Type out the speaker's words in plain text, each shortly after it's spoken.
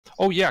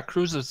Oh yeah,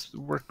 cruisers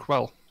work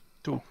well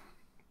too.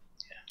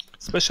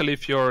 Especially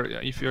if you're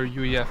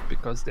UEF,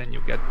 because then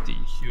you get the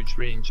huge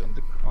range on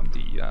the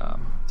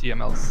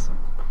TMLs.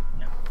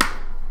 Yeah.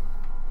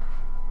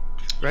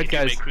 Right, if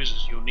guys. you make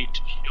cruisers, you'll need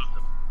to shield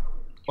them.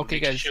 Okay,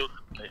 guys.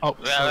 Oh,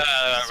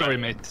 sorry,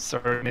 mate.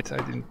 Sorry, mate. I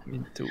didn't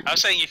mean to. I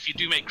was saying if you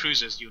do make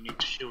cruisers, you'll need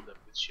to shield them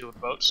with shield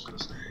boats,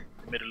 because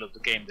in the middle of the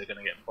game they're going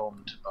to get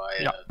bombed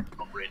by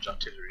long-range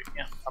artillery.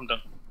 Yeah, I'm done.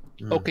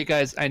 Okay,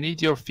 guys, I need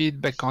your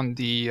feedback on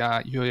the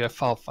UEF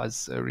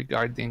alphas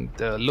regarding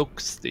the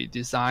looks, the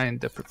design,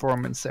 the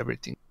performance,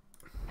 everything.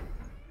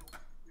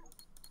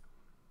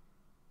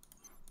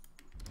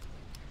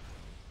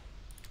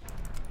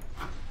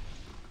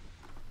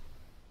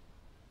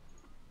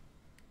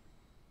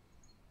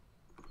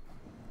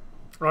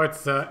 Oh,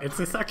 it's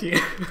Isaki.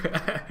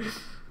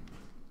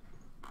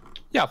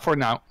 Yeah, for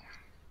now.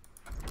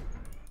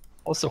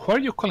 Also, who are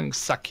you calling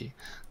Saki?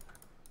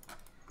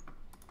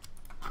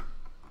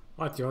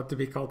 What, you want to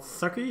be called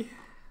Sucky?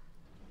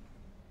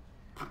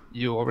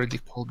 You already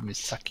called me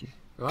Saki.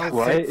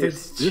 Well,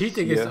 since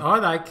cheating is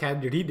on, I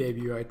can rename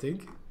you, I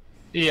think.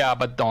 Yeah,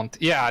 but don't.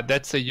 Yeah,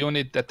 that's a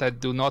unit that I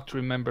do not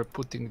remember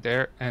putting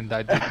there, and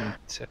I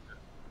didn't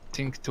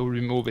think to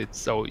remove it,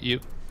 so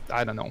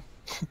I don't know.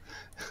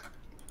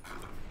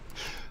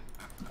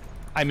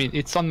 I mean,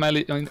 it's on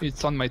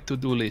my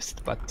to-do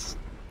list, but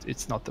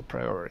it's not a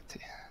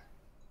priority.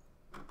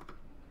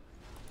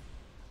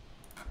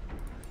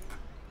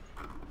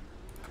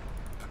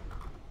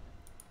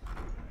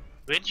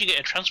 Where did you get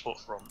a transport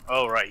from?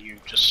 Oh right, you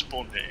just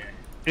spawned it here.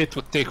 It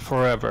would take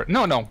forever.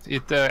 No,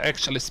 it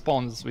actually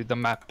spawns with the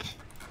map.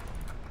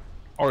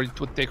 Or it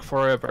would take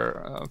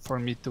forever for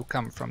me to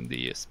come from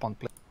the spawn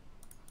place.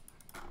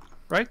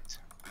 Right?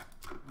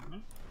 Mm-hmm.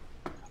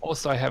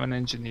 Also, I have an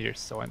engineer,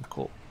 so I'm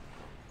cool.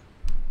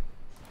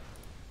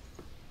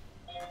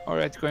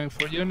 Alright, going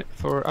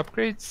for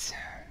upgrades.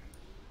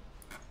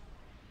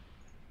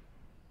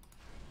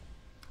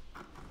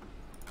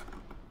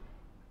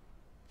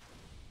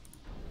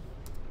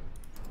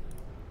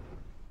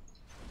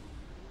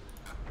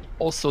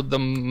 Also, the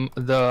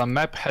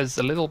map has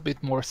a little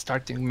bit more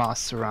starting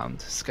mass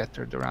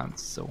scattered around,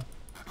 so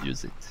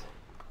use it.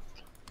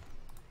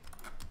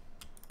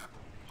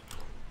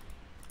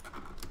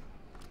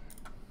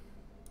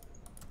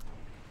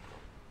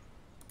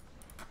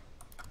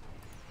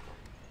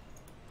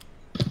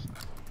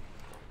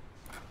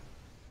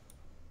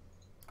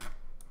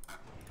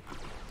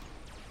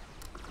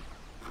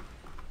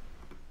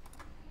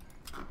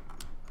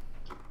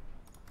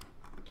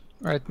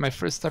 Alright, my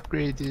first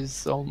upgrade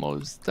is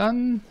almost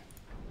done.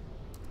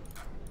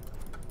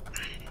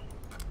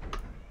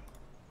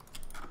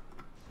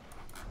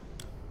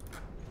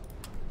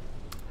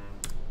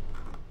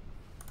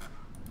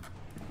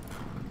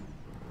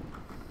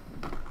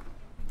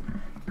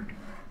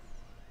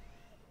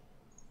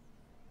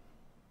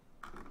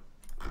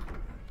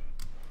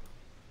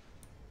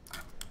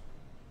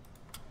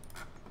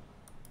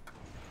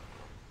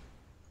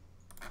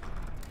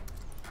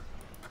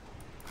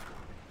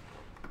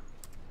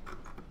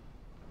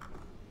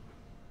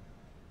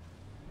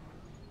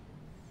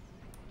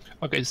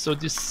 Okay, so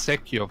this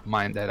Seki of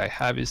mine that I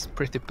have is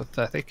pretty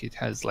pathetic. It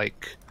has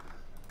like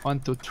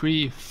 1, 2,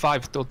 3,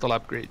 5 total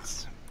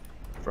upgrades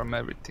from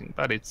everything,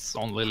 but it's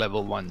only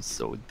level 1,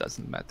 so it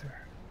doesn't matter.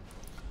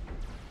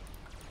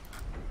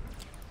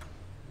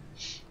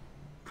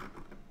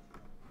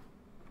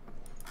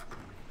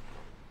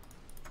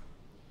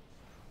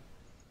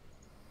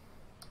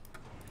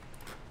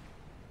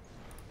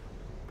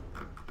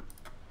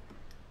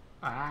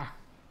 Ah.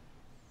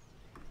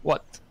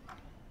 What?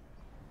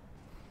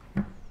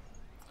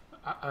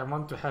 I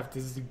want to have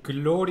this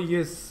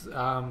glorious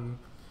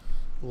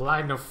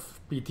line of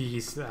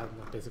PDs,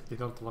 and I basically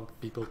don't want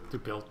people to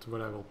build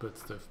where I will put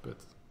stuff, but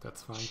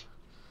that's fine.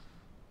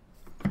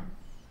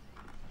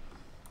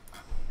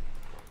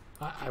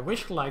 I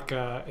wish, like,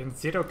 in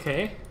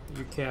 0K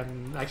you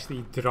can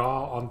actually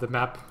draw on the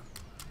map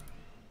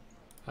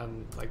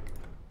and like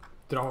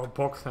draw a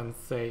box and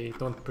say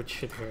don't put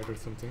shit here or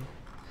something.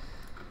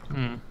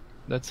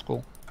 That's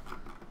cool.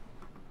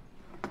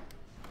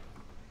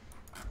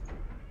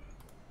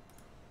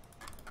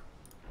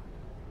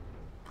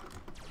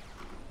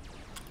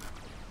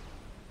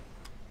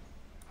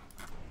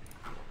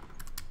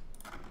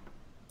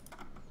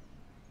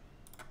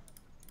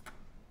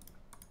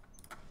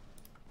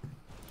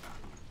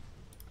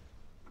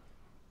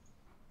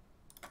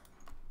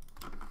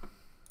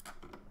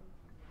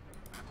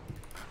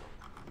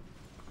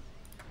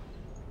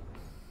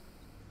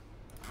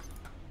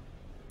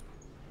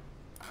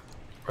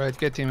 Right,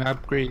 getting an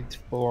upgrade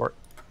for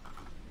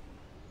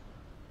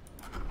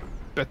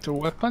better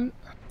weapon.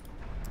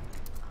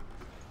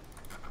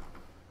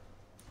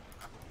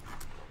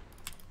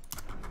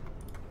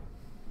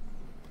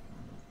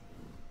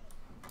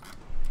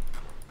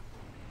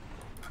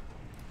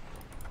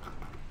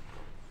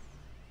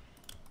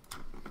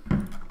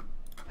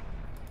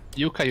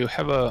 Yuka, you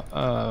have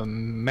a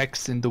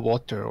mechs in the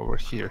water over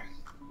here.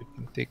 You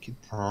can take it.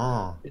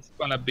 Oh. It's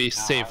gonna be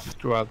safe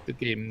throughout the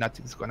game.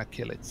 Nothing's gonna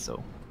kill it.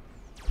 So.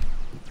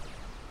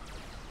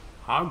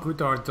 How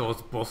good are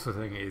those boss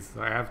thingies?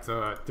 I have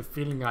the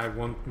feeling I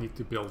won't need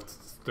to build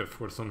stuff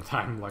for some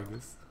time like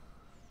this.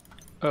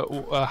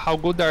 How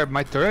good are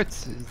my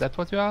turrets? Is that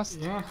what you asked?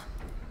 Yeah.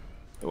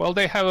 Well,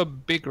 they have a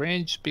big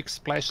range, big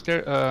splash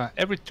there.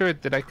 Every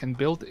turret that I can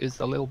build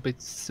is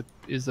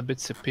a bit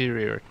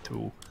superior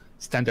to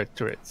standard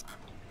turrets,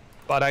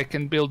 but I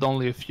can build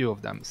only a few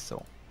of them.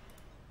 So.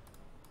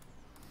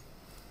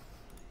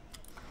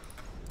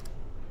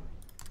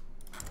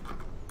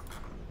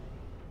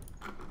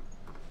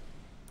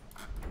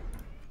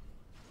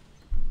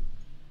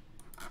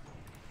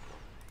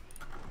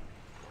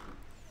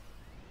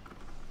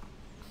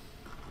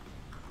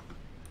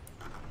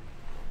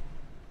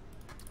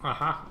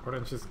 Aha,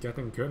 orange is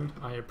getting gun,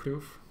 I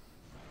approve.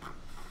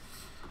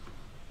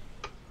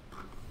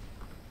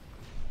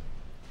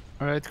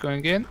 Alright,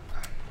 going in.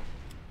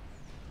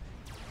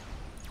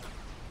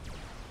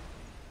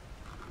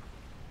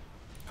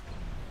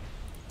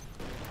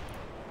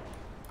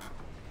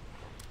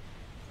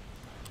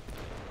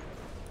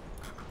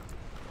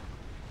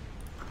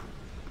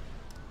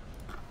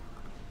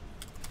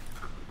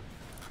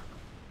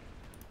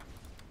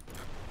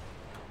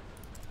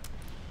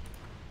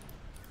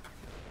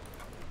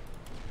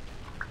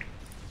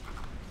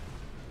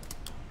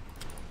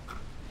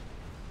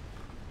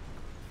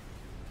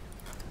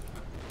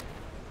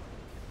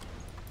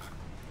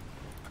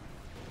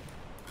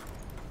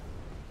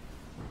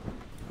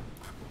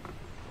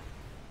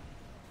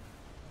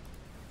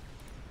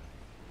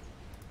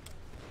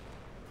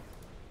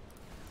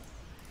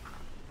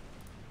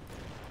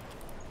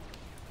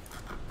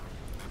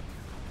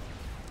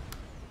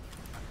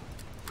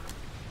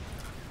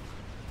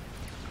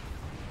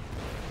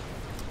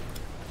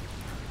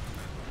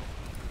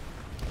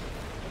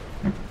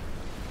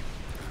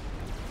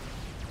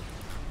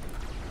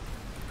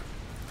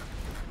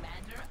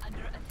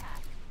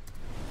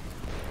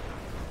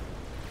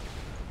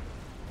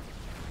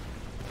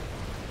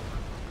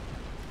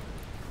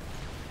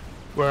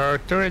 Where are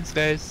turrets,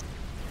 guys?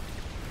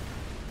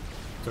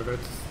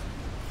 Turrets?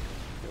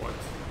 What?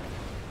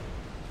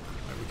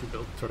 I need to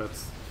build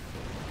turrets.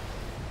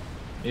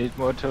 Need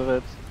more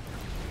turrets.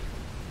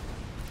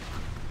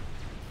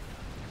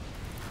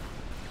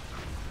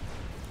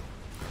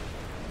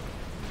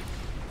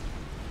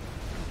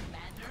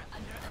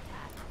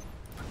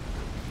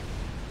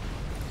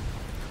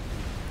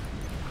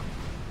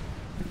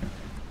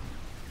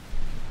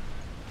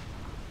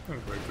 Oh,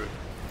 very good.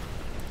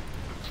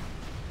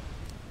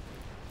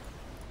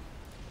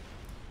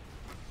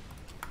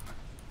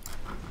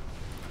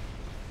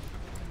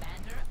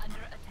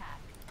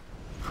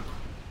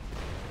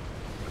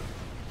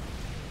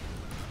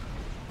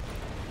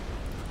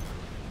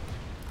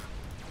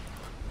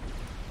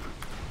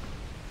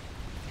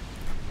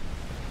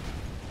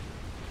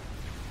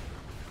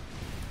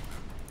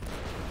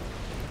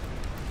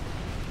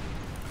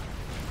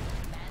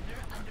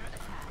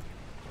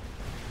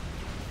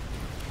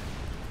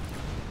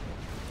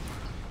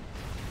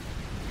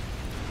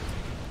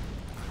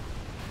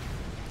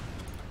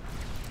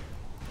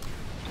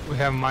 We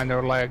have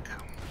minor lag.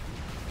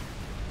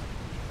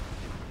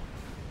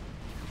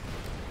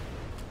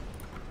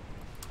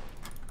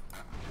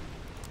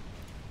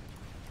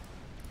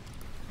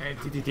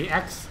 The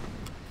axe?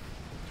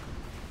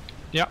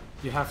 Yeah,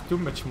 You have too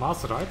much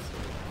mass, right?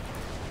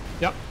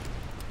 yeah,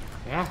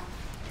 Yeah.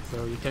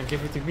 So you can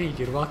give it to me,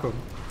 you're welcome.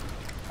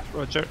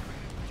 Roger.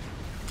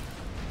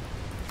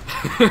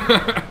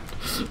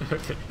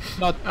 Okay.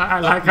 Not. I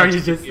not like how much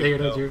you just to say give,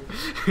 that,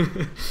 though.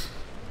 you.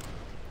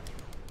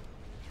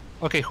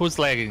 Okay, who's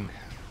lagging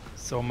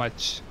so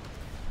much?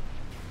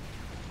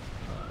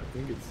 I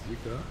think it's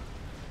Yuka.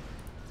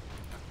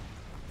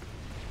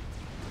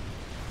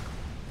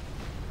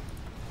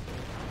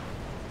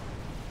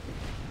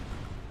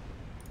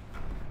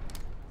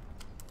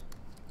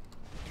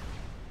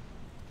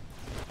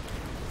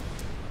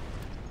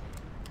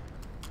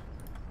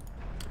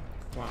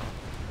 Wow.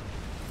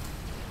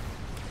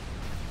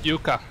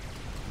 Yuka,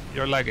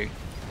 you're lagging.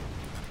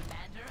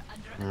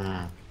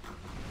 Hmm.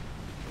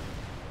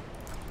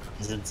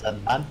 Is it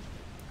that bad?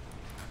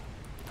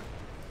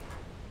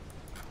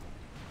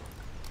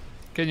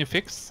 Can you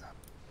fix?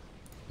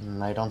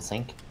 I don't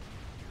think.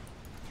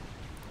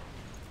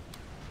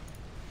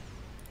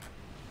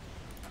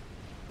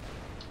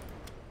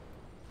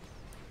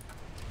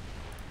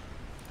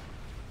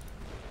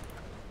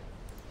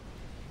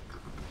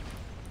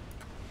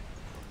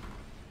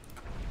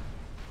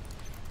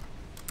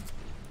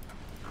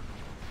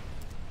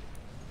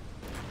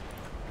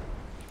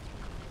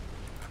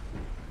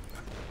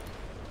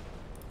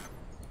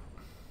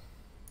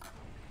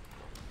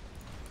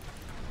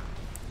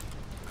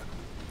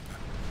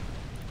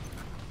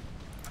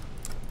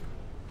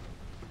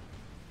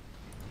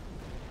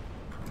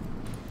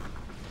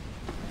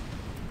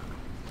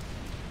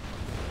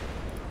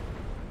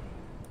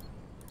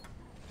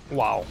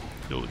 Wow,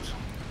 dude.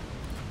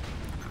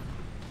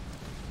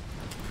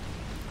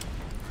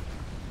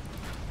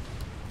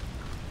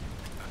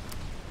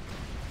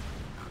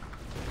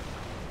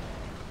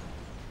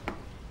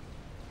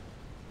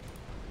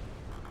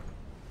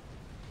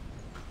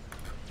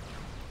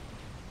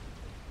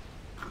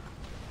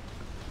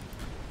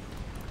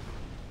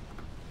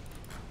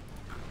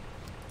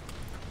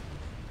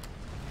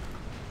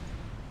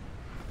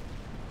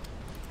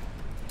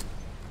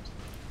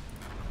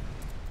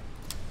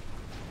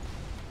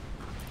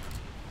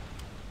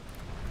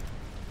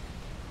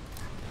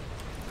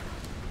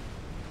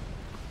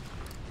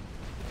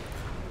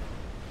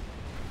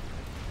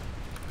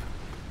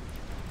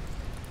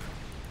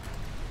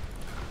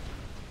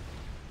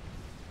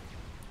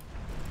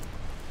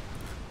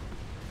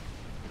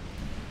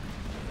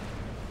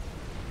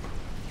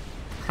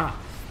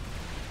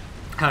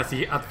 I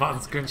see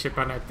advanced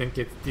gunship and I think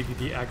it's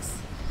DDDX.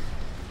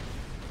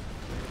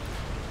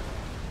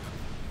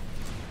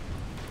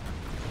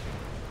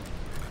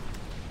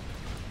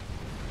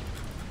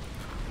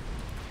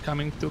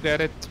 Coming to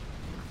get it.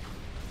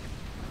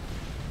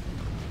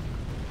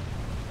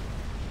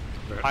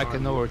 Where I are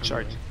can you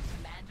overcharge. anyway?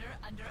 Commander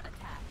under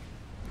attack.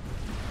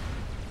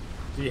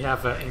 Do you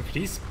have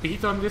increased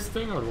speed on this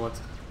thing or what?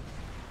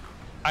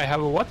 I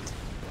have a what?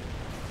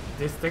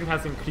 This thing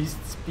has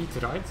increased speed,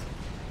 right?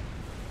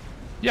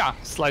 Yeah,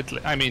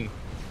 slightly. I mean,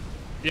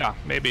 yeah,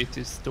 maybe it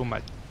is too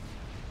much.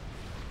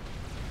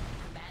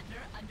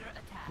 Commander under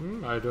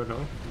attack. I don't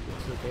know.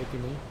 It's okay to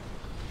me.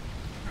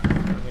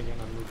 And again,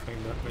 I'm not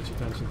paying that much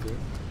attention to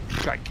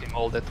it. I came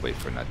all that way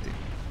for nothing.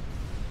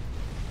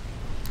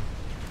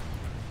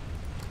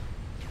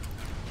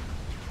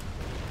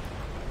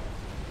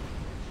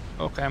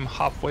 Okay, I'm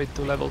halfway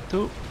to level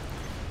 2.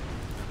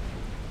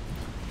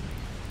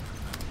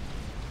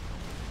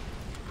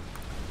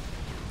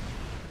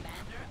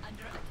 Commander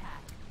under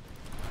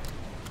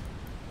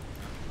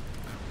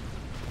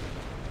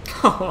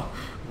attack.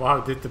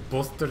 Wow, did the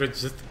boss turret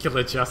just kill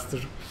a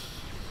jester?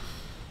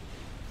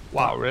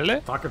 Wow, really?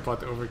 Talk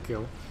about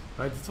overkill.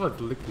 Right, that's what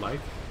it looked like.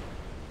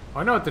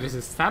 Oh no, there is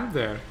a stamp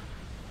there.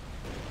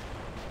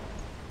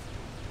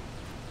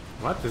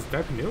 What, is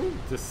that new?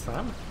 This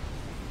stamp?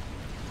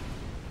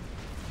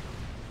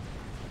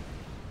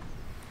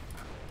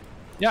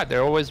 Yeah,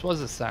 there always was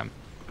a Sam.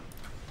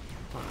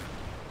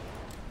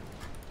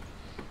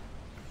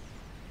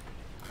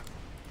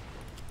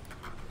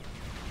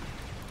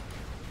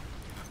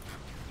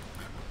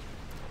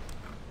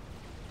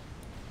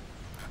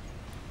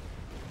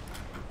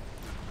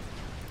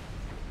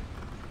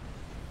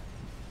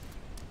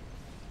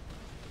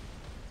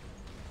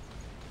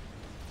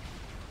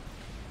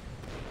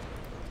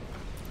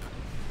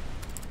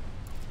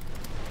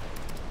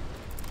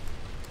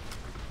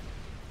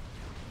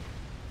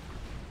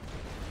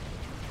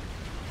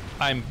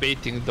 I'm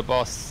baiting the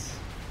boss.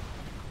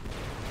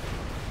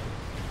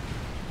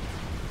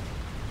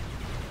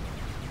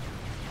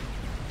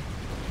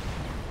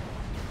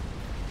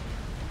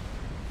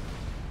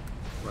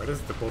 Where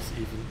is the boss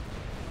even?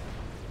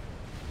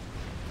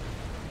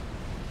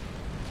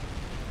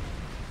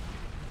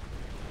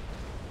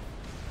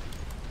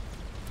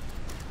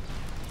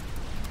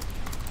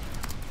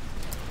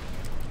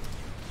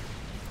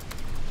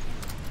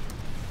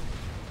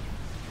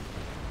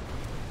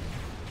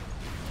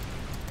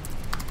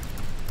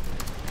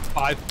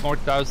 More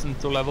thousand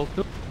to level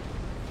 2.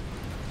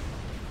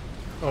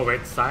 Oh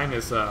wait, Sign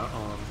is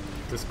on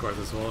Discord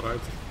as well, right?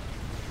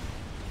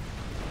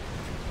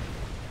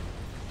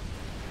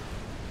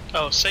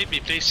 Oh, save me,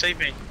 please, save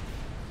me.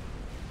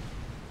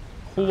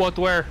 Who, what,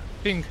 where?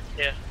 Ping.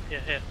 Yeah.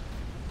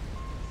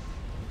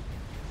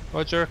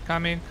 Roger,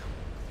 coming.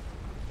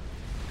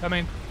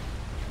 Coming.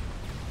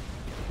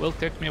 Will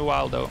take me a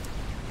while though.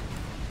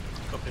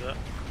 Copy that.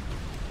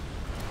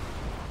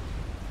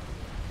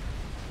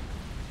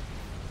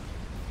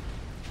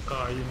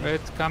 You need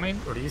Wait, coming.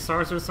 a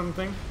resource or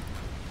something?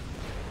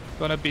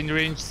 Gonna be in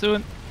range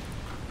soon.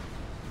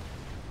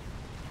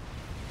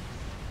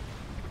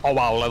 Oh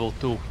wow, level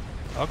 2.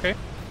 Okay.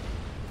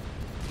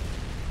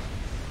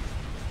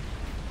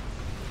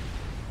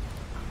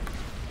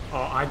 Oh,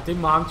 I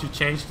demand you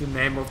change the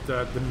name of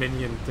the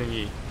minion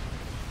thingy.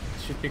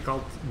 It should be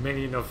called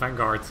Minion of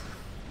Vanguard.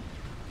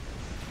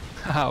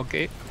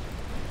 Okay.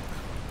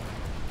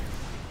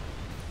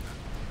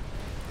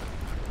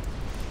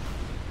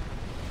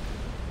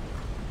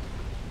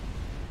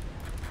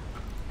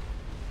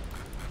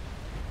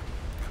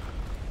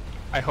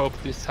 I hope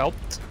this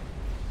helped.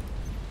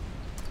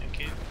 Thank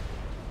you.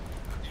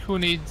 Who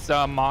needs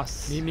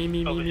moss?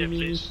 Me. Over here,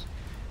 please.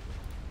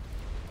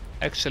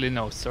 Actually,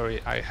 no,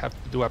 sorry. I have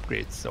to do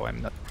upgrades, so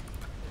I'm not.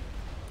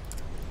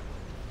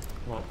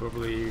 Well,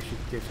 probably you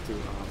should give to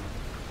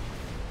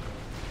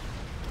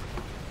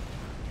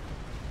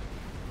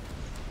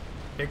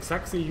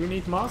Exactly, you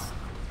need moss?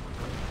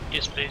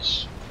 Yes,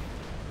 please.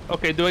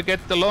 Okay, do I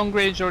get the long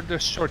range or the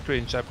short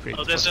range upgrade?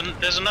 Oh, there's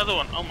another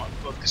one. Oh my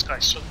god, this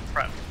guy's so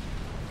crap.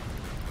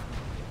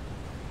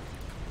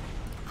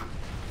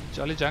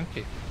 Jolly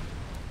junkie.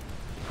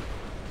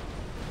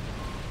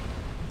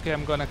 Okay,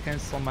 I'm gonna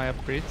cancel my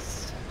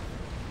upgrades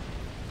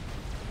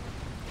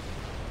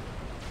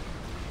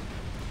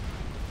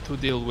to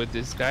deal with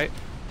this guy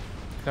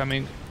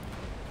coming.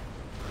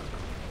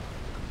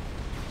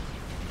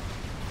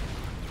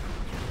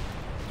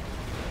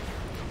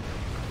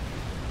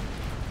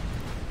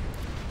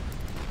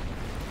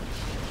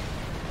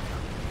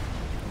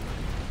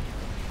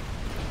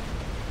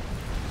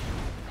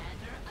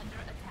 Commander under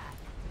attack.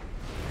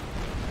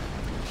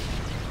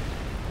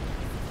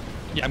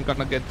 Yeah, I'm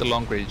gonna get the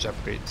long range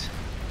upgrade.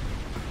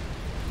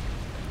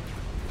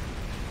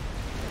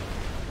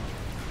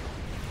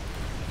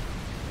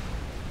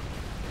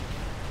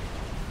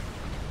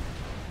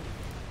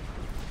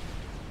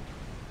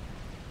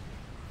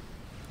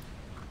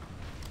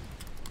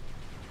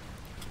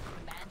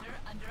 Commander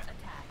under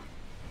attack.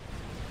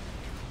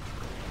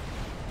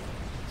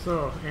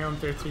 So, Aeon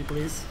tier 3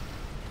 please.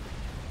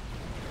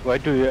 Why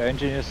do your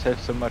engineers have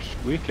so much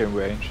reclaim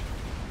range?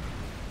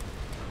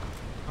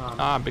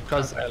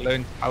 Because I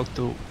learned how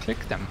to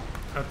click them.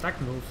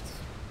 Attack moved.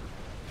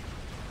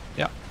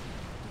 Yeah.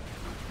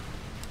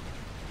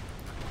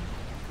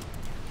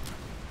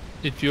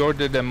 If you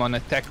order them on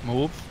attack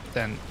move,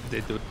 then they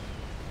do.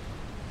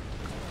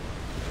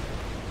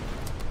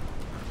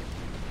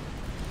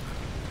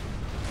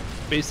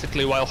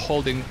 Basically, while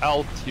holding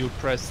Alt, you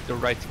press the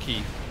right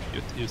key.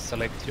 You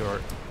select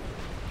your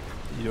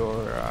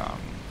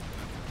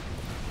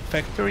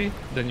factory,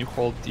 then you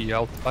hold the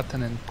Alt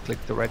button and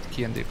click the right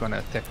key, and they're gonna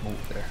attack move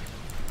there.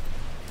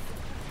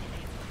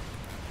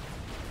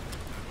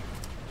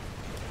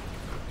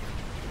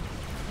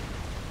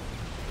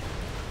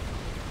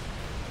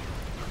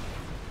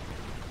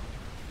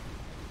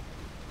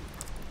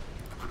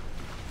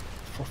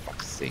 For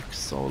fuck's sake,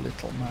 so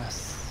little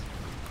mass.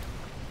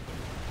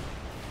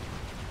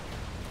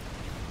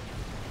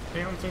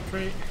 Aeon tier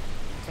 3.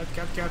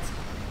 Cat.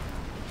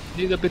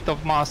 Need a bit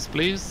of mass,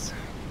 please.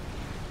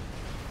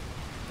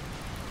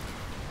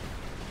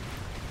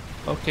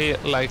 Okay,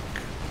 like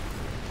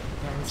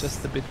Nice.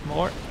 just a bit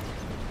more.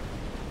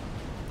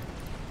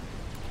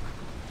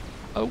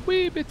 A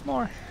wee bit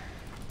more.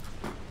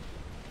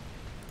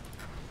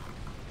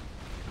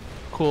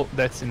 Cool,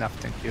 that's enough,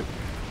 thank you.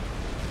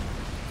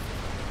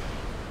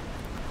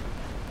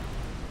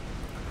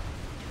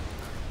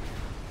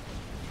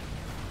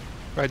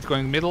 Right,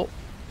 going middle.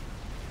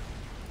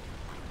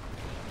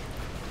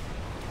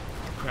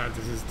 Yeah,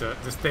 this is the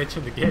stage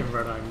in the game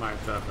where I might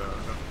have a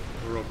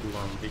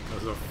problem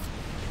because of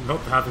not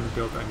having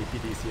built any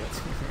PDs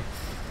yet.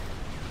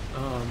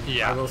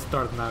 Yeah. I will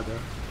start now there.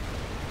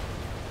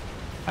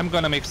 I'm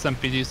gonna make some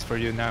PDs for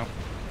you now.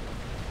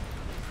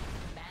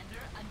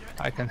 Commander under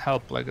I can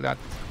help like that.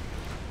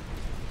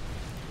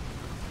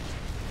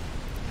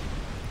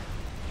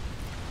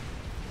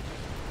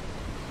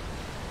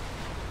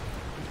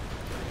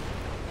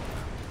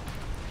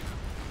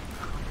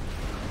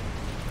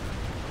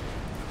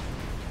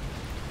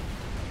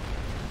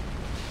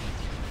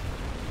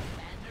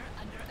 Commander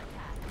under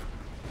attack.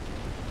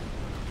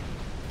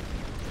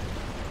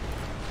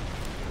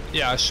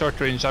 Yeah, a short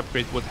range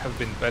upgrade would have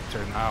been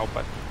better now,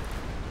 but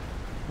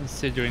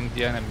considering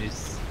the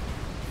enemies.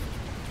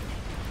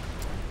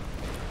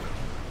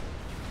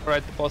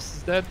 Alright, the boss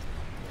is dead.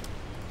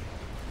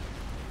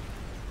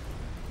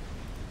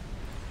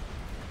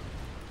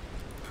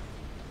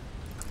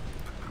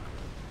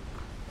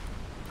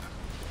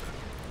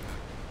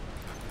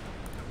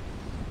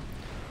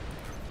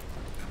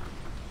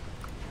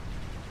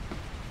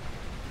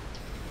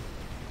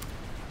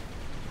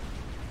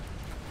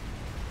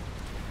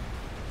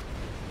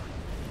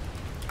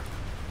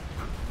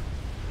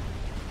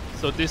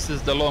 So this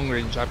is the long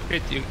range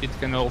upgrade. It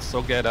can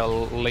also get a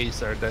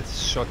laser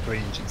that's short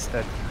range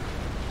instead.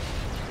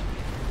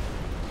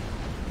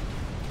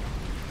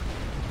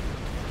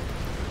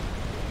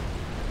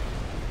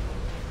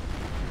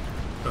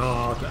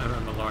 Oh, the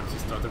MM alarm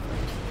just started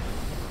range.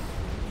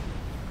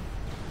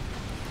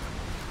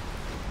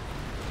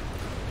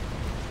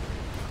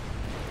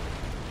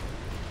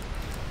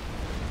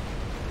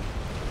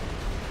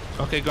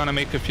 Okay, gonna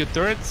make a few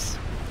turrets.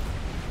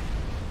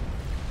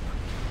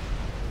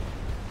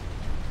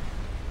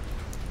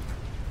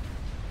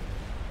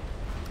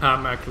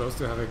 I'm close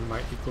to having my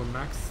eco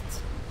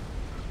maxed.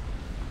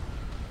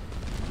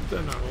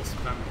 Then I will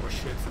spam more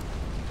shit.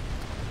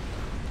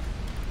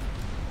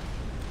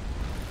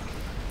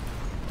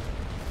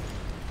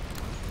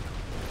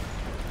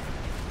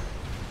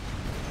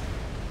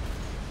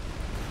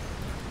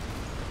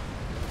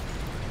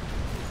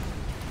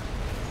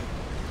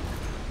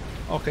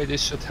 Okay,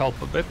 this should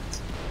help a bit.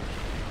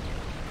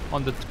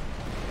 On the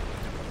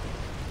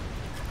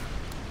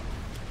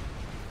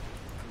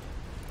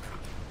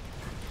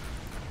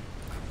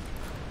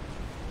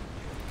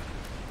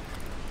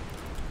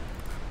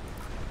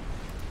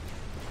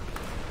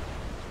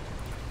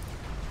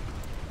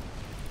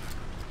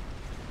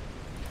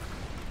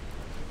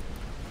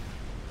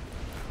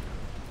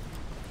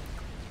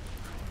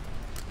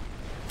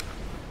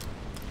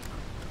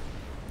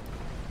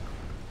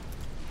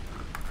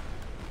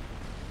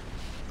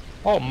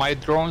Oh, my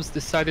drones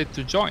decided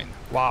to join.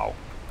 Wow.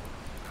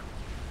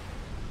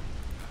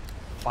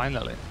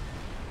 Finally.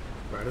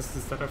 Where is the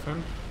set of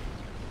him?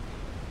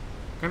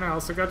 Can I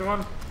also get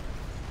one?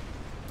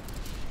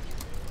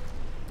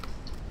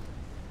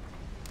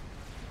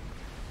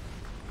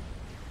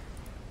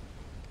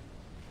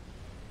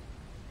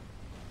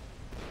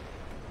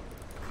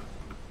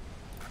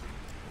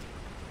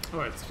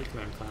 Oh, it's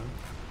reclaim time.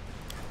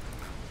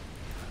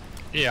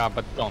 Yeah,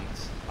 but don't.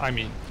 I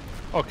mean,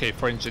 okay,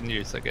 for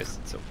engineers, I guess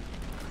it's okay.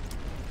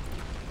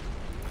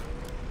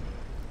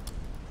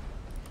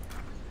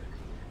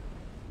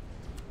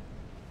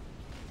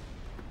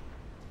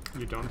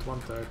 You don't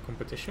want a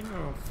competition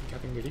of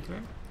getting the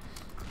reclaim?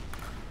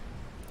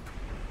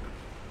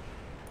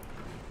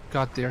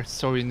 God, they're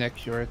so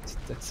inaccurate.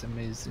 That's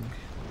amazing.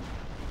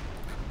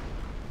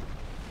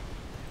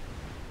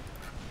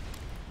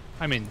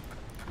 I mean,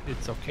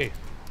 it's okay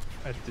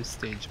at this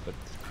stage, but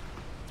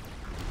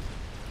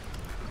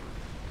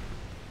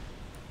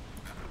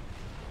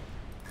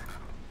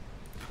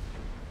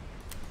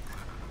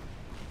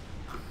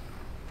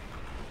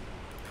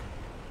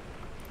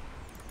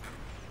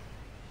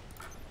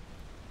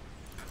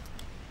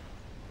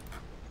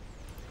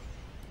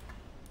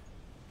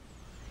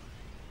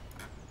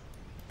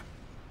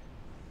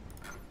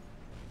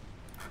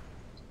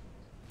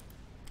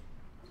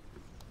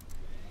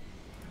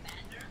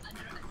Commander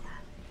under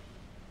attack.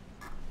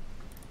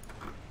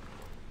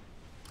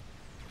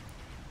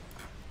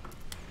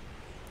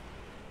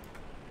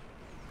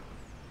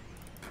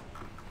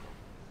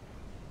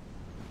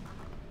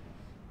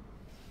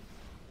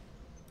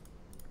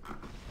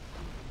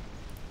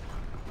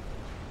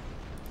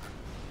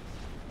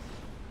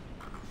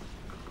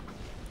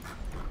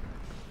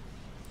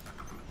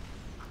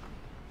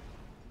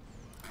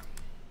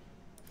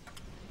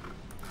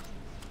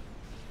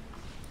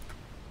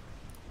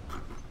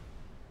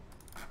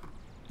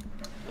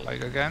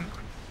 like again.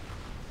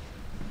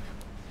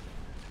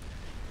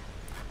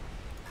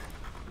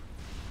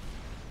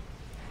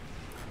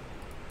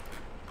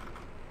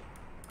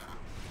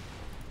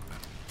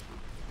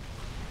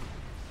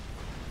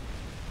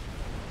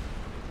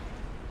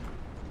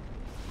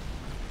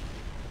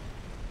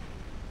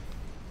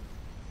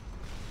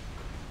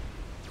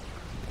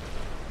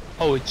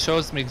 Oh, it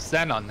shows me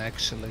Xenon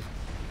actually.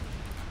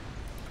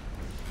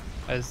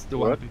 As the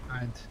one What?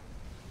 behind.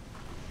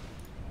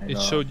 I It know.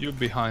 showed you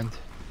behind.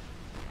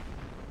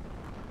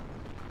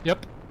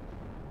 Yep.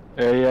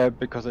 Yeah,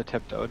 because I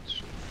tapped out.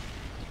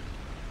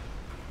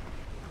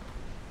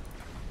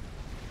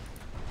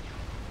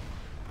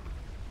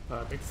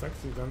 Big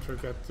sexy, don't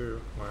forget to...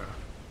 Well, yeah,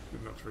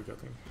 you're not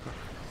forgetting.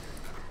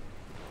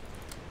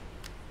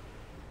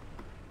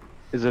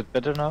 Is it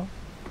better now?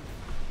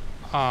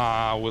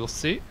 We'll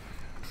see.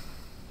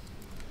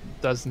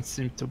 Doesn't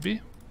seem to be.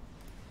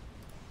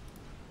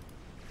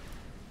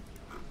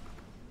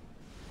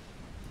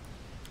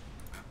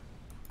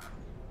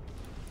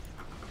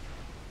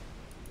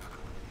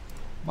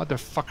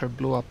 Motherfucker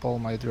blew up all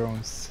my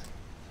drones.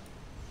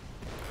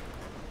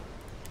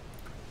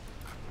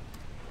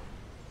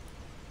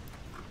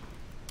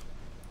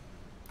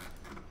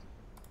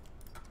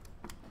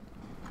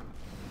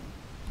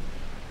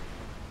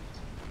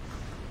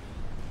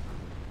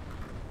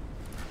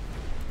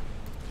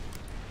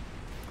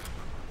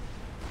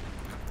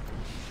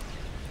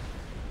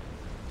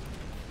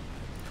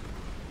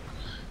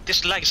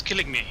 This lag is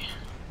killing me.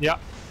 Yeah,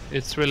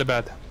 it's really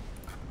bad.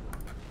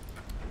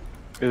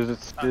 Is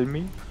it still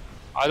me?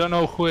 I don't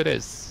know who it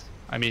is.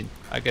 I mean,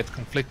 I get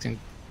conflicting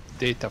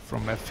data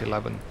from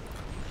F11.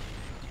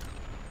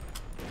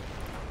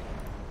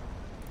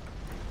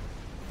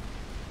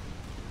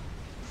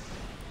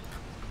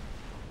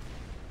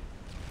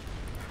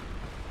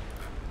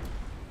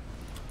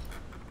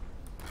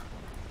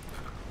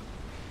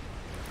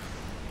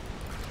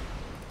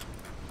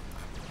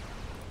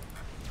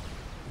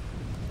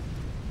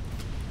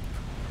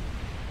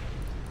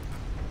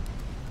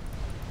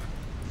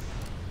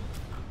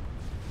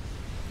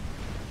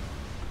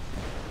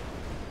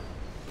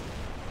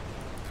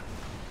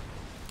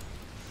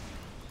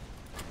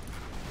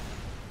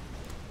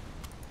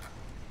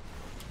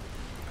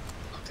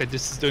 Okay,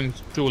 this is doing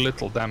too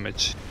little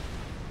damage.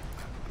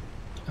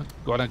 I'm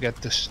gonna get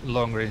this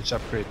long range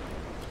upgrade.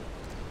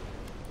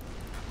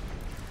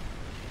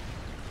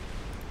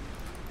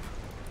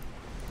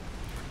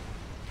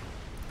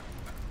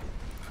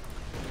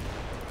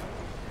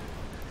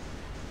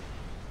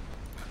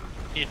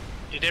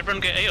 Did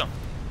everyone get AO?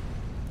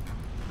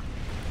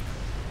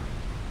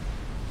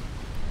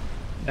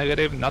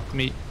 Negative, not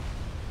me.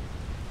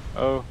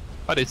 Oh,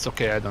 But it's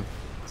okay, I don't.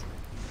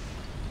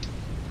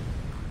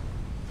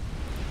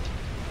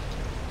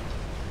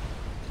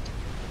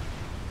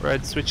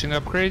 Red switching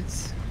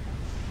upgrades.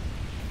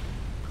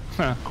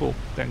 Huh, cool,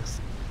 thanks.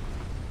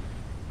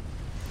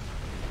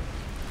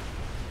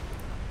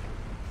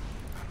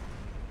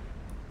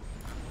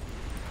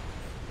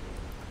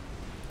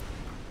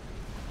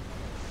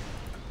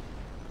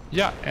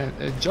 Yeah, and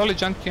Jolly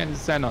Junkie and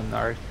Xenon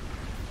are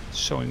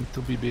showing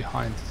to be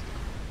behind.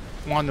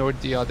 One or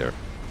the other.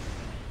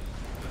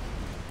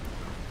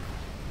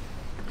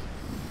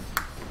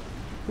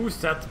 Who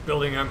said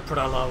building in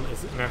parallel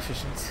is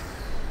inefficient?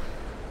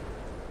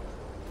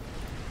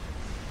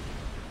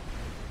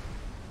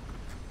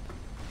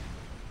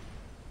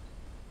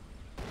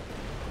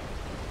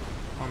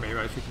 Or maybe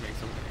I should make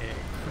some egg.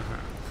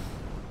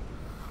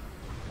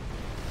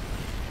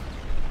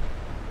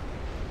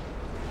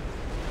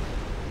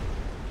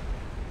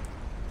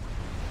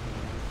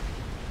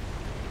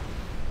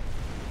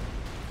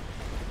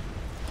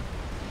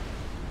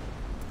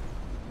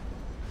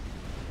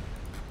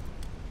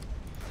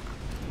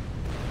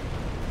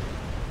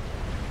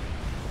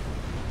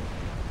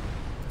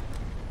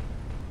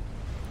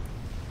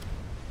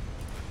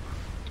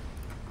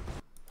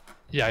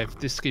 Yeah, if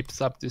this keeps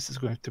up, this is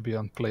going to be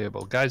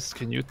unplayable. Guys,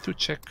 can you two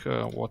check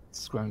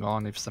what's going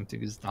on, if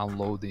something is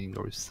downloading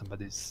or if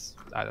somebody's,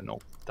 I don't know,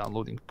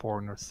 downloading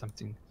porn or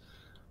something?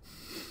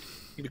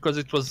 Because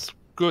it was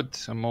good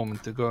a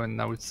moment ago and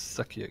now it's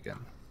sucky again.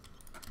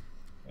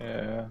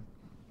 Yeah.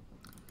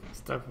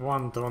 Step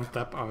 1, don't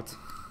tap out.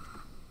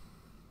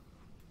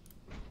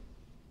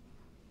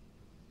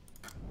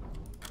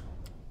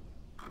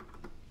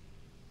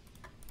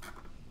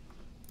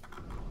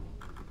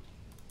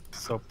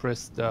 So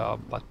press the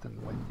button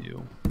when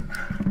you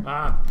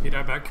Be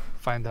right back.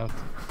 find out.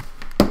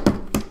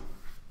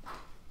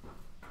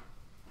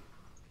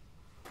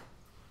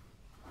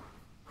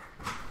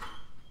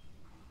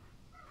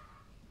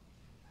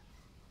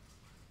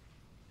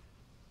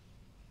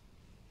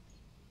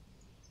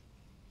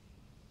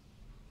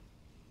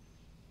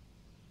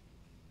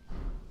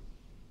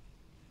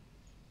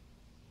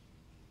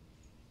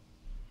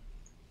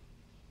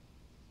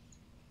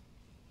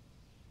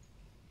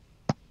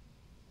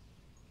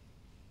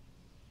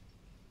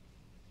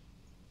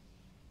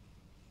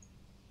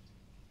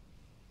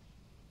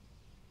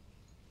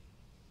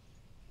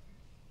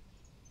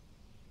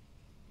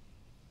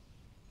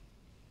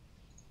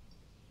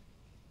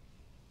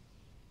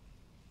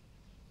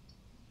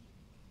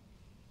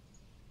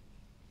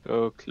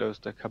 So close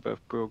the couple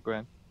of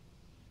program.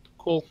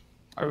 Cool.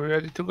 Are we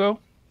ready to go?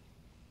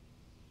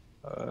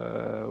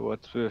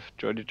 What's with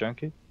Jolly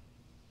Junkie?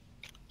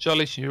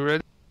 Jolly, you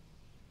ready?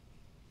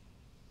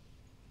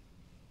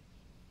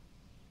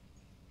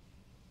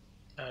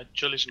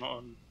 Jolly's not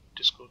on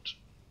Discord.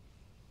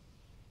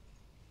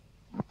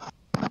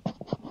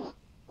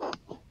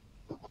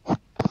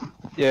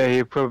 Yeah,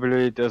 he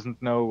probably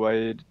doesn't know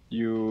why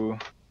you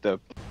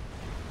dubbed.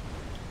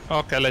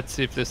 Okay, let's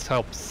see if this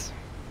helps.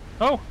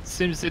 Oh,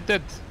 seems it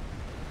did.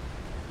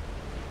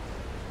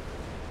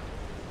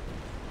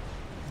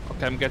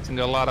 Okay, I'm getting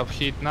a lot of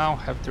heat now.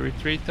 Have to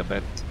retreat a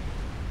bit.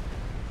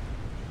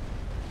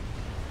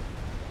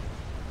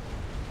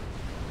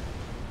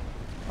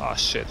 Oh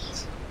shit.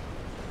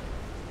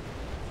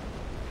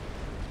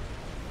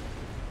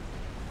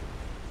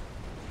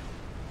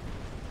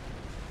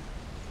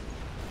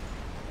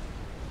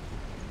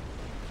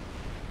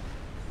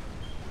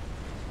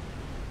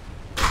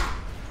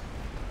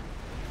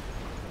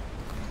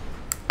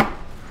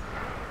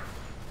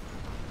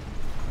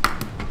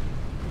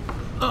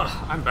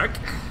 I'm back.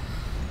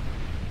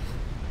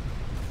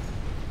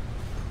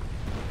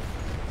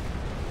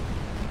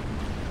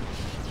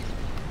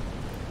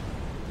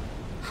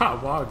 Ah,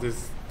 wow,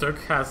 this duck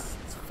has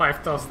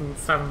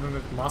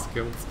 5,700 mass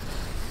kills.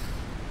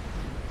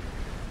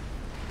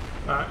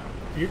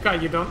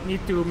 Yuka, you don't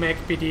need to make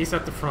PDs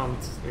at the front.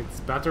 It's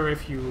better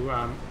if you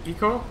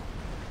eco,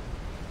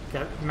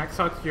 max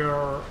out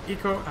your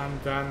eco,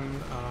 and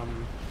then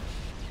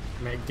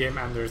make game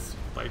enders.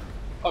 Like,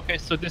 Okay,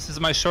 so this is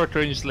my short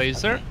range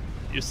laser.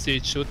 You see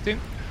it shooting.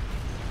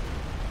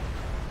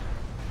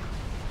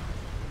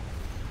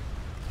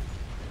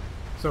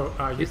 so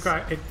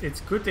Yuka, it's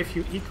good if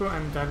you eco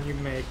and then you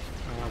make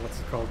what's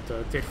it called,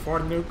 Tier 4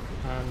 nuke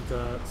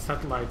and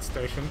satellite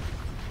station.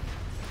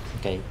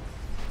 Okay.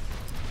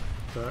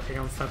 The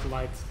Aeon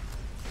satellite.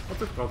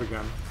 What's it called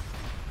again?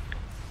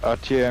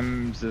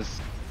 RTM this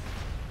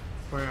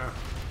Oh yeah.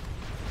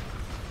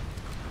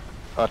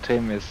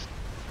 Artemis.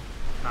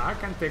 I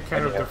can take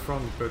care of the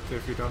front, but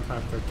if you don't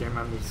have the game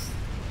enders,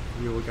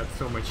 you will get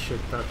so much shit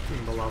that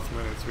in the last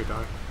minutes we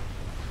die.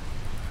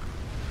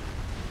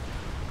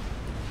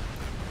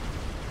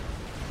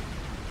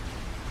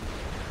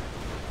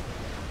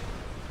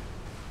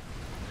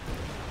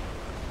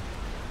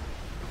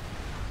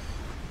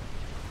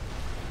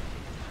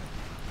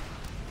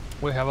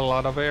 We have a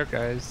lot of air,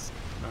 guys.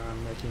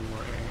 I'm making more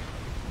air.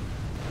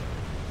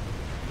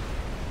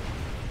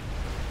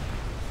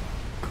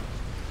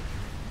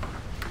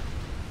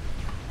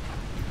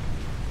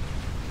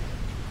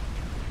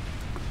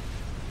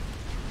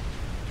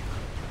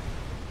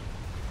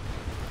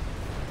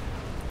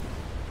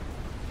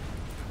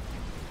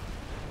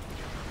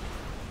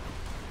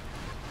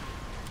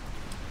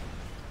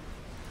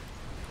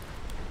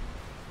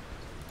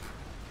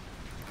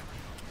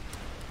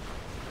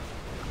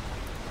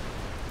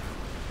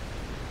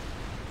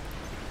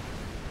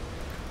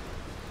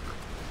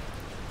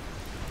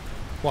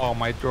 Wow,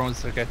 my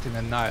drones are getting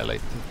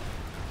annihilated.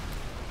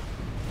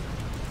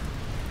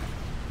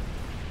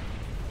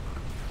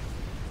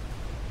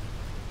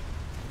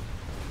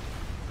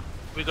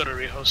 We gotta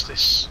rehost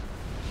this.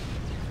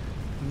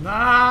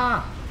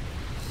 Nah!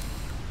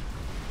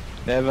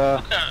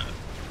 Never.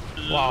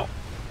 Wow.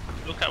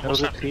 Look at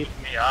what's happening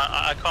with me.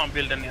 I can't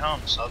build any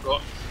harms. I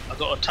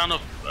got a ton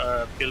of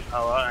build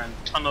power and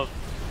a ton of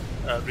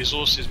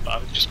resources, but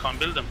I just can't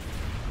build them.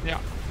 Yeah.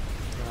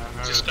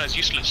 This guy's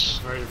useless.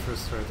 Very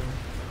frustrating.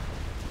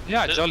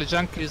 Yeah, Jolly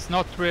Junkie is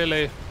not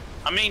really...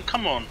 I mean,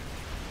 come on.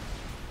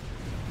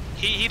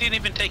 He didn't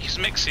even take his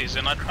mixes,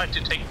 and I tried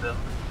to take them.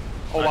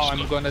 Oh I wow, just I'm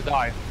got gonna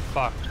die.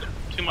 Fuck.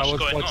 too I much was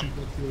going watching on.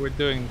 what you were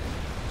doing.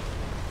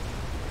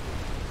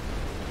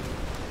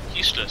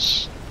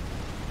 Useless.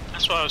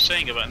 That's what I was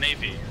saying about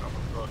Navy.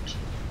 god.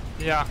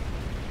 Yeah.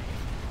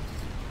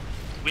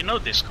 We know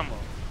this, come on.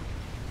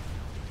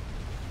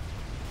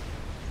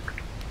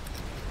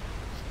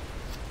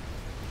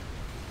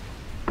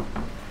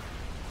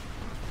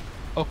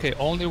 Okay,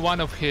 only one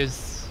of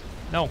his...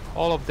 No,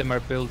 all of them are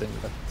building,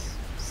 but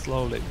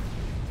slowly.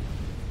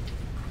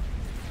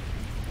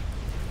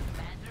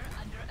 Commander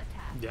under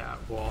attack. Yeah,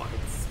 well,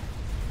 it's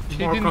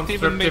He more didn't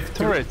even make constructive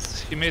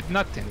turrets, he made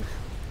nothing.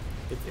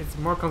 It's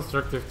more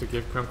constructive to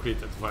give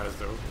concrete advice,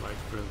 though. Like,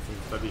 for instance,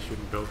 that you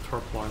shouldn't build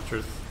torp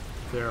launchers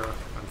there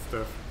and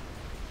stuff.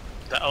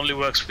 That only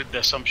works with the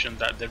assumption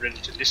that they're ready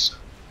to listen.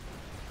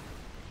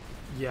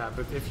 Yeah,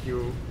 but if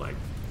you, like,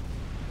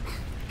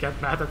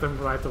 get mad at them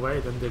right away,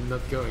 then they're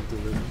not going to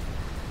listen.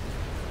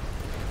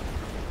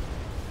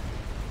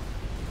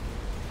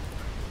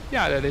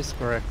 Yeah, that is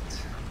correct.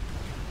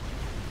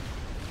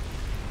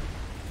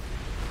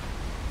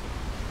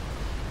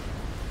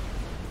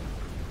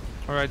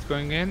 Alright,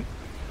 going in.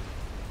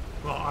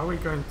 Well, are we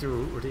going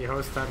to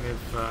rehost them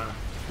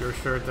if you're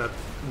sure that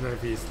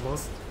Navy is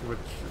lost? Which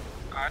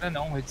I don't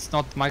know, it's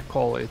not my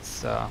call,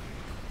 it's...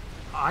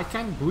 I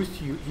can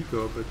boost you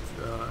ego, but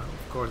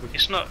of course, if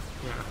It's not.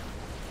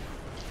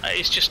 yeah.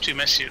 It's just too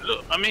messy.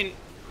 Look, I mean,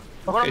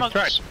 what am I Okay,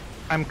 try.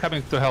 I'm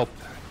coming to help.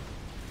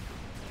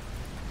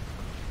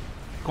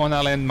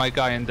 Gonna land my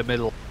guy in the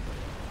middle.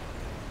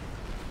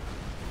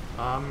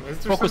 Is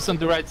there Focus on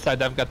something- the right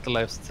side, I've got the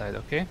left side,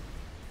 okay?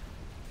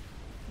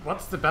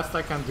 What's the best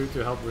I can do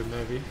to help with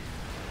Navy?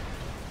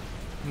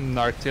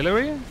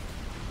 Artillery?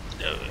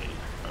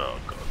 Oh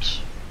god.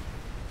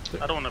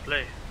 I don't want to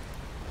play.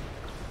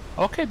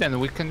 Okay, then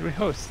we can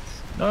rehost.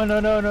 No, no,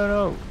 no, no,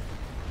 no.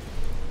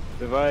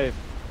 Survive.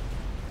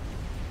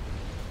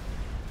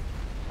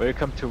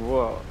 Welcome to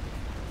war.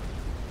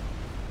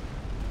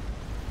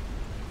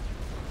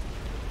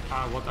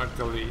 What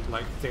artillery?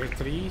 Like tier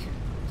 3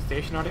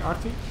 stationary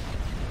arty?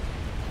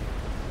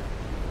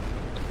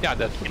 Yeah,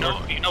 that would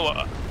work. You know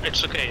what?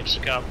 It's okay. It's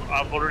okay.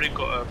 I've already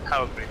got a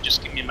power grid.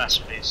 Just give me mass,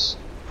 please.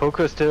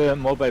 Focus the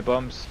mobile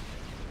bombs.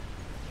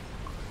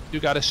 You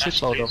got a Mass,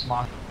 shitload please. of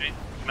mass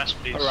Mass,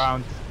 please.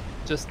 around.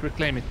 Just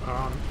reclaim it.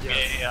 Yeah,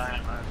 Yes. yeah, I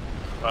am.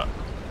 But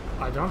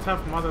I don't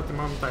have mod at the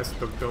moment. I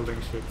stopped building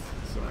shit,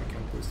 so I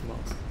can boost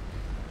mods.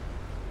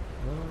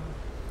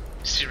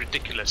 this is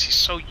ridiculous. He's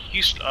so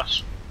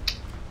useless.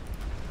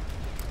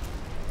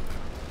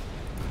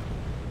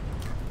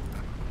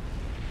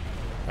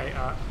 Hey,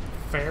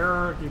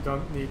 fair. You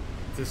don't need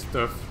this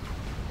stuff.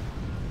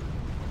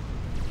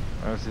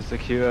 There's a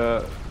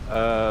secure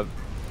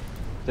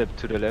step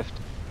to the left.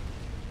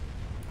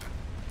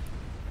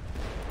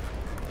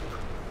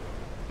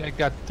 I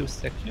got 2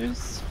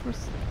 secures for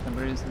some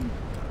reason.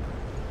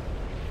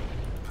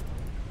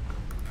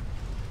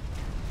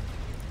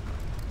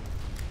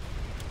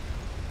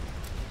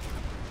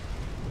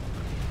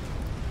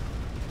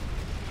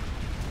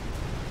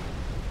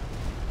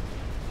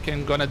 Okay,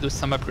 I'm gonna do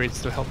some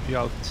upgrades to help you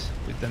out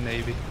with the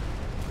navy.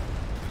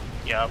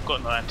 Yeah, I've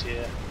got no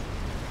anti-air.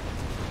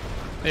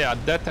 Yeah,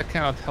 that I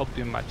cannot help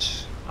you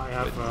much. I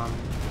have with.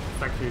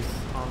 factories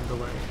on the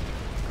way.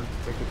 And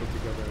take it all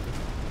together.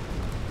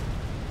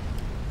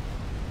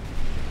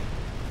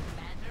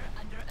 Commander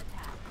under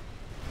attack.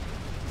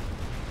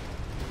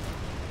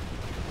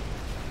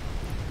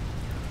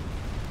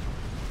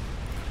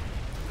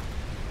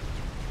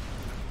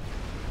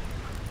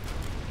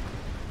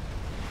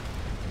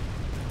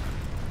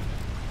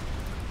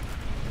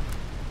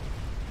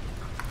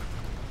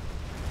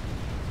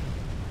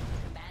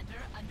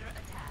 Commander under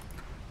attack.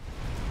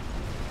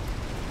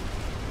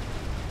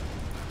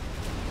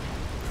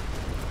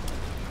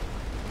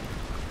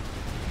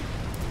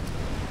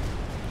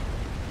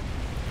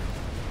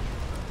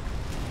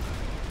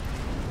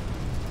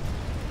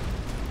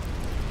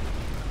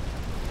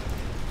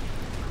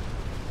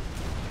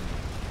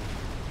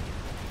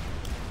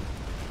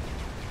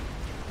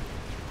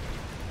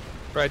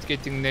 Right,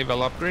 getting naval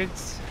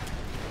upgrades.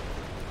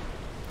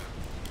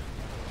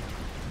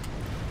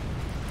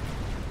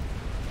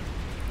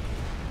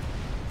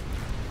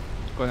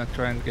 Gonna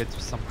try and get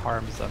some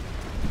harms up.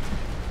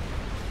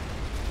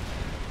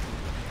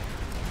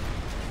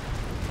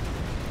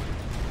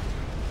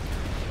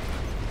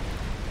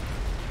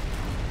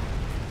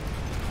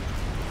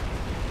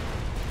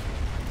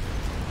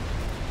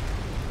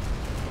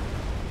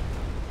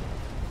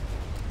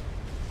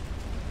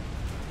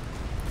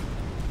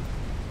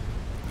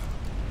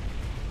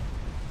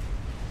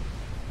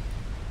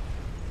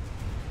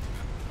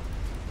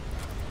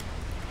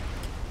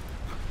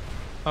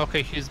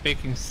 Okay, he's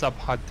making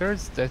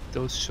sub-hunters,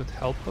 those should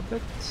help a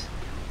bit.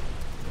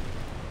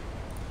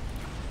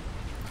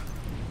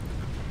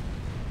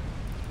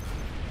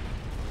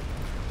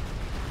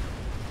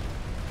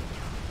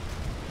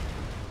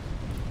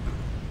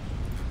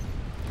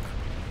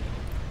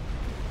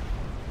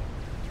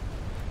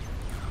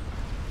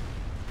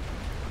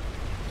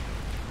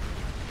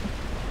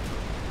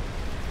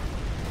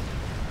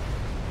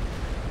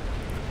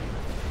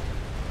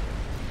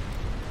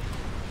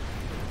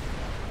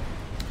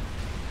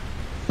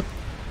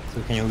 So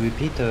So can you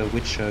repeat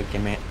which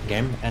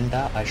game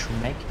ender I should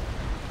make?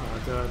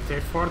 The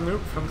T4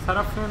 nuke from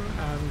Seraphim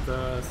and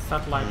the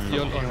satellite from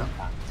You'll Aeon.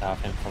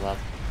 Seraphim for that.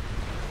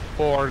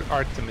 Or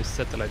Artemis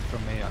satellite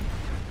from Aeon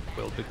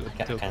will be good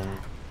too. Can...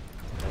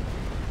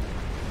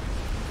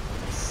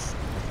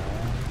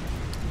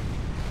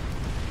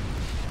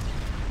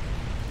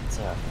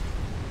 Seraphim.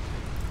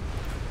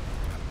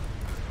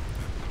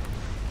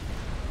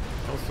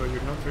 Also,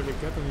 you're not really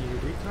getting any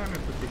reclaim.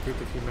 It would be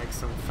good if you make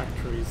some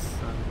factories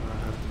and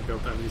have to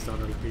build at least on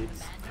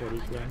repeats for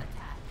reclaim.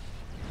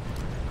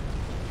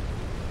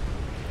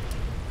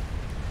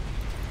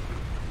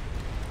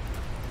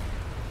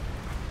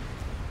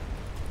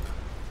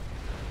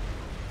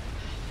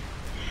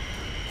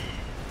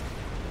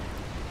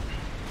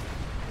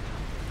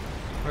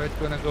 Right,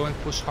 gonna go and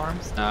push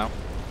harms now.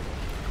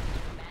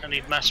 I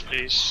need mass,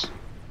 please.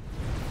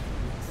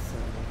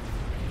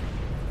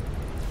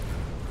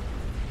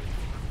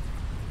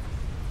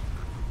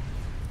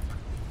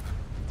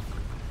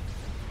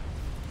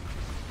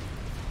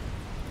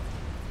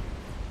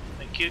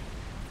 Thank you.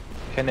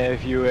 Can I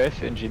have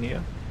UF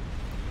engineer?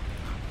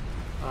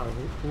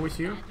 Who is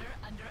you?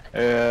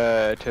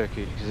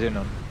 Turkey,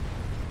 Xenon.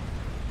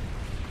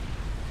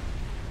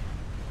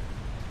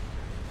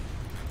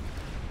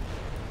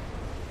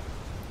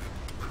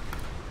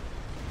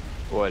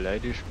 Oh,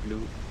 lightish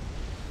blue.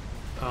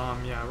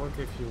 Yeah, I will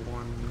give you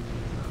one.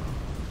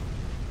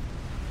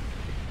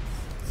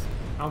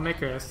 I'll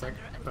make a sec.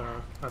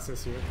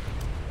 Assist you.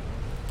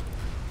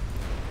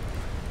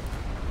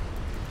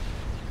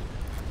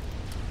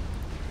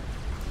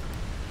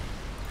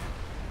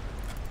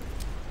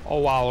 Oh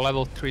wow,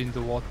 level 3 in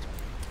the water.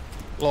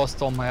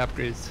 Lost all my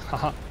upgrades.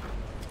 Haha.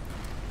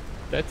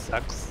 That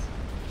sucks.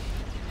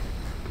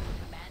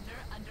 Commander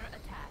under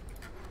attack.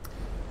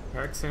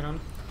 Eric Xenon.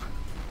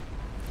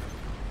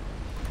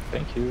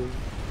 Thank you.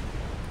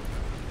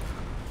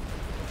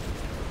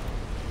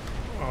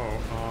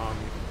 Oh,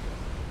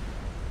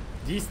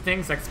 these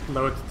things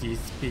explode these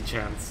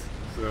beachheads,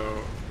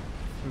 so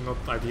not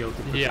ideal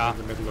to put them in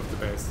the middle of the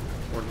base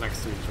or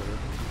next to each other.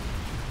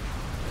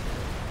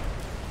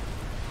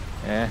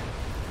 Yeah.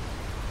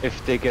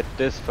 If they get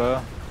this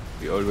far,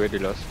 we already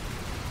lost.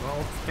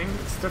 Well,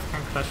 stuff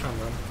can crash on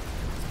them.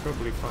 It's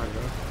probably fine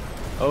though.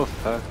 Oh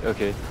fuck,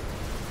 okay.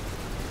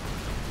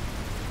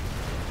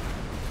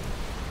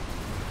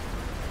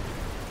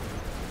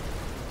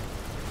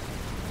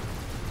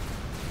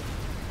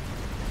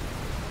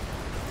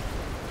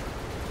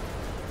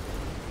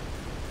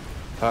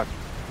 Fuck.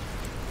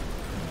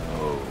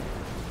 No.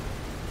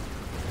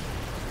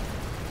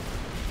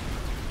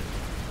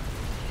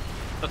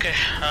 Okay,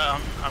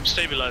 I'm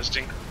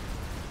stabilizing.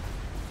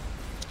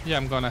 Yeah,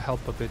 I'm gonna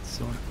help a bit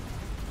soon.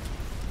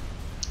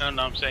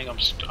 No, I'm saying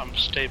I'm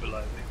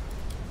stabilizing.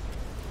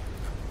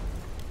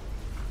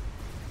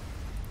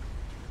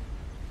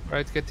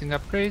 Right, getting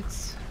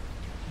upgrades.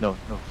 No,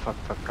 fuck.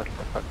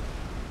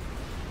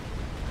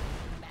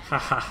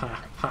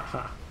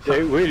 Hahaha.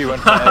 They really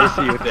want to I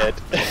see you dead.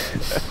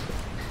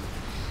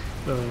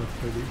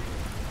 Really.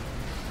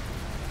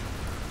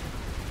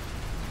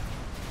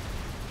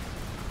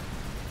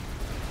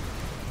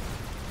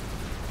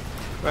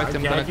 Right,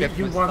 I'm Yeah, gonna get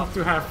you my want stuff.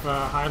 to have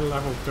high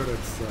level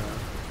turrets.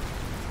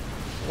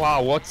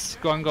 Wow, what's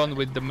going on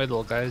with the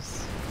middle,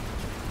 guys?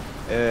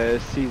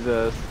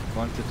 Caesars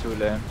wanted to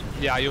land.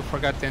 Yeah, you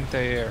forgot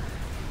anti-air.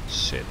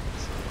 Shit.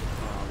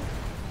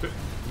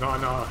 No,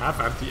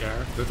 have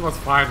anti-air. That was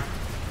fine.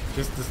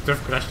 Just the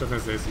stuff crashed on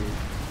his issue.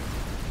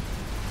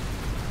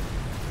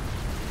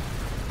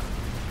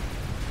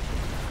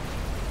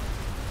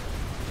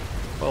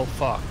 Well,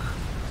 fuck.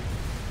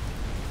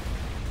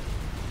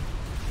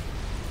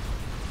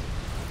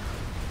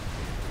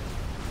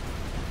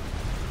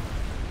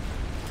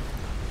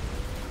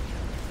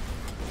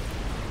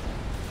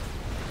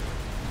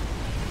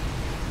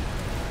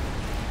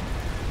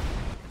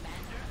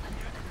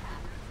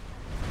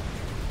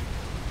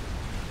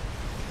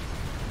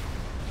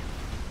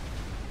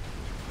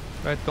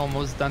 Right,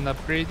 almost done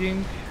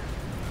upgrading.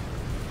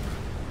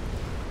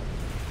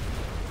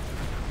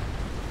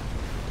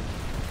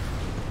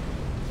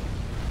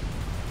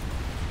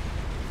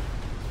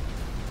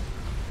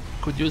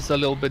 Could use a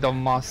little bit of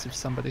mass if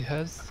somebody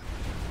has.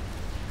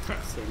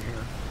 Same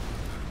here.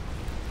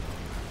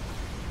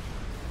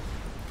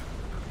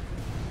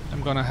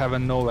 I'm gonna have a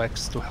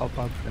NoX to help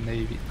out the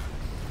Navy.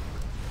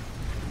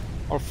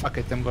 Or fuck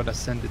it, I'm gonna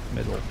send it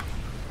middle.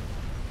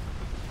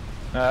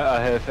 I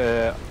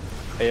have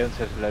Aeon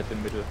satellite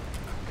in middle.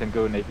 Can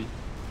go Navy.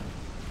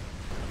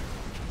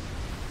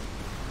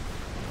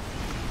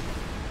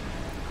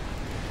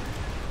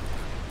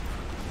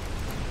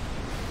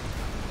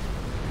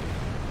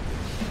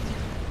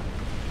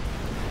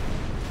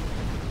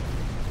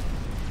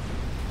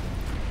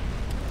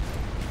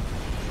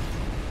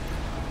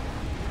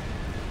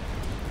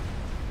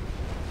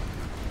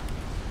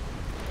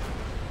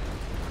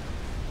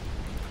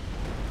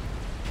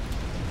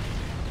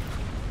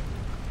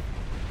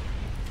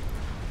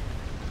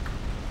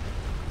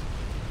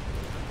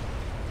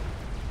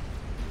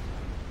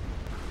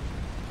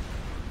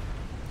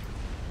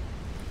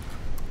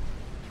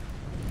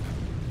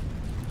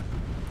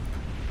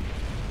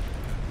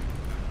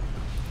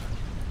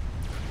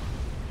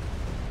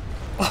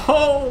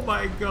 Oh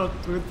my god,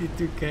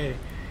 22k.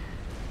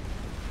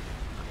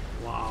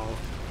 Wow.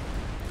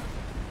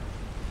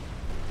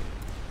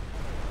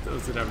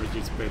 Those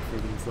averages paid for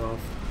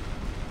themselves.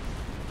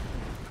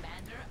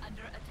 Commander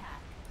under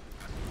attack.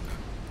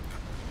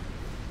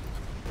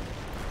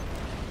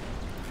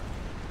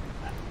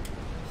 Commander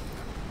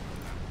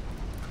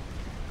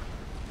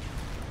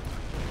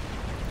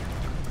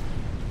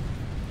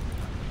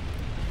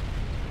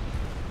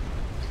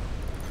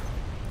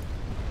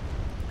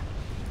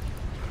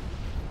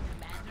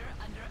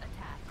under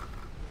attack.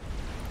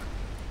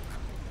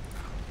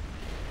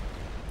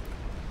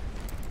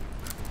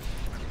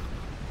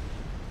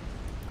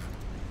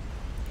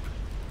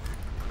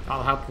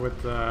 I'll help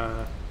with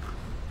the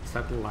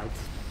satellite.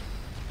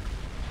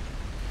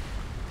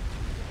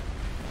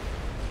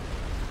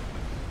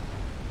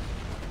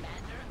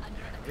 Commander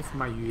under attack. It's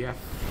my UF.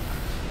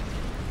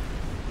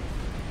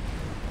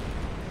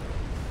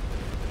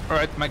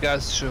 Alright, my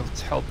guys should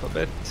help a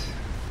bit.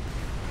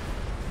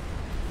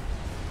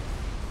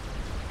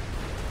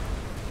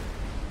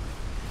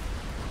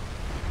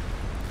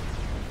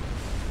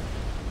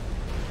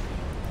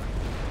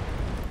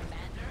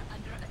 Commander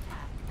under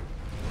attack.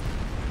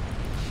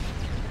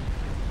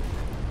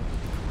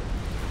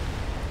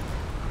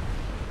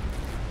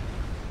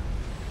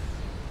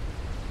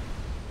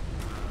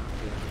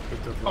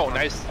 Oh,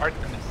 nice.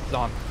 Artemis is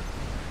on.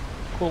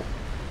 Cool.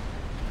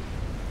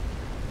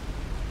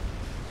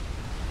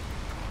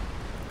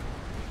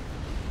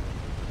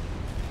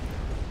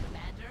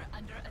 Commander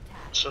under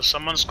attack. So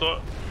someone's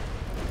got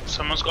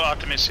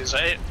Artemis, is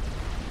that it?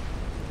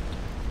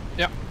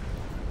 Yeah.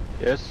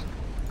 Yes.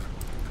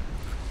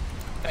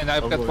 And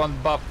I've got boy. one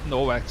buff,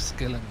 Novax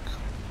killing.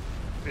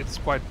 It's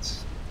quite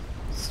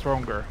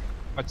stronger.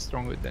 Much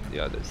stronger than the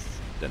others,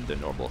 than the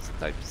normal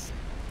types.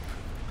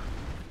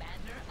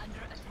 Commander under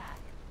attack.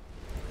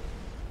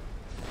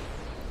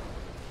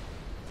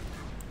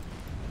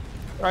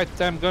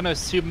 Right, I'm gonna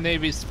assume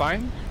Navy is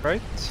fine,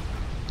 right?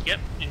 Yep,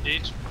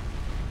 indeed.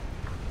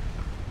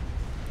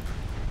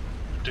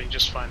 I'm doing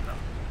just fine now.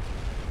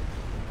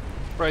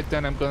 Right,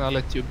 then I'm gonna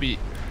let you be.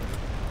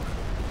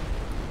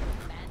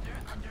 Commander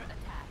under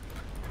attack.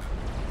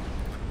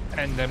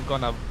 And I'm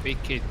gonna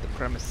vacate the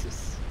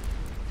premises.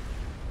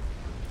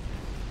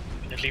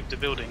 Gonna leave the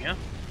building, yeah?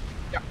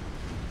 Yeah.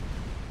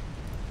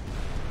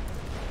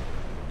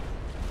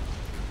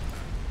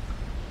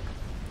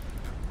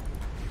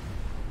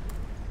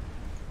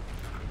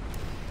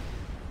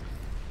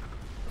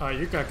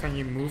 Yuka, can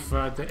you move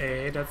the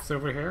AA that's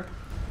over here?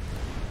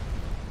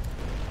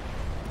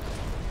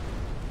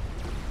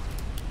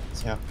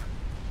 Yeah.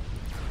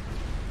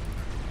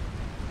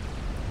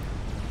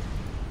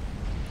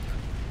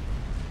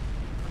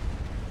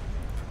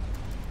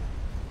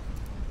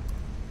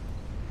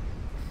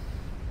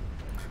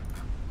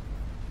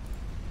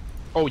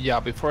 Oh yeah,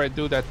 before I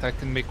do that, I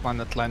can make one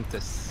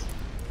Atlantis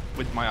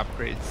with my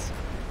upgrades.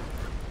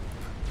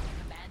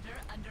 Commander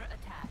under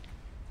attack.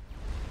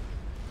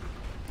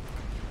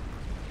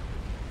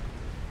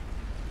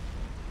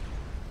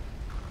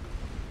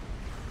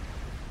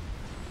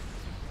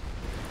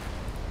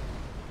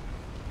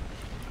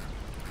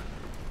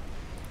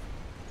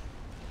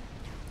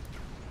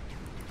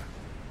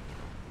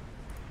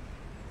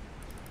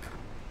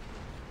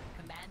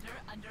 Commander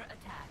under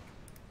attack.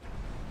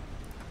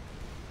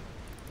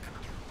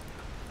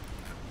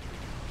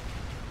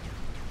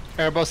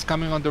 Airbus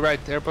coming on the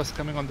right, Airbus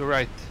coming on the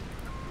right.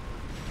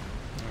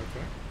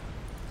 Okay.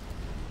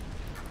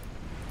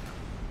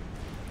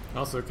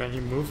 Also, can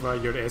you move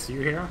your SU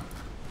here?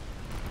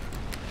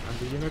 And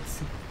the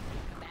units?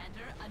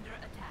 Commander under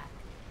attack.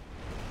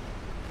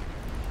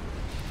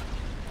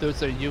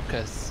 Those are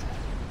Yukas.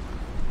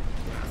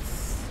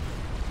 Yes.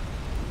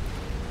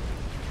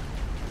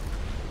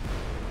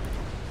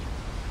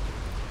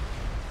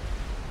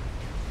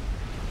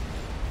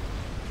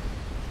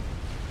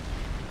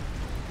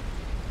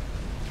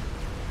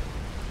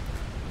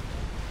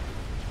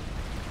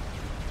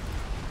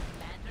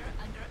 Commander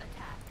under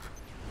attack.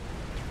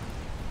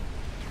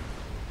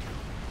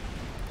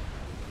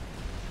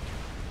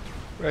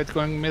 Right,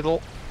 going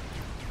middle.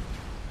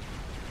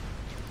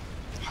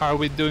 How are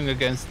we doing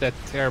against that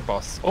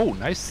Airbus? Oh,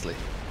 nicely.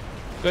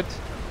 Good.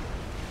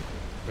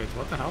 Wait,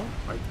 what the hell?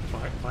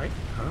 Wait,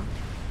 huh?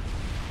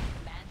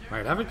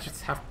 My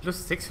ravages have plus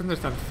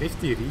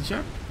 650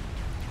 regen?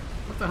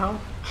 What the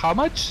hell? How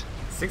much?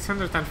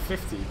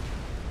 650.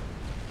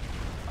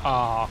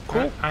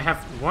 Cool. I have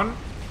one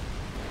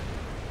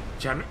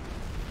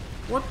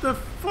What the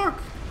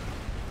fuck?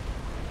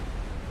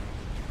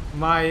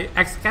 My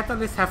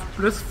X-Catalyst have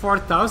plus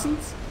 4000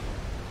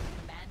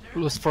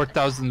 Plus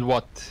 4,000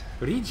 what?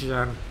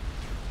 regen.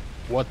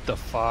 What the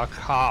fuck?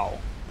 How?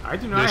 I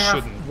do not This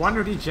have shouldn't. one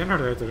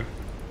regenerator.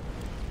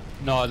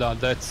 No,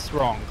 that's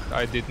wrong.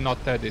 I did not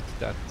edit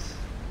that.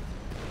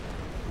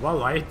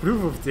 Well, I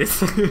approve of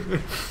this.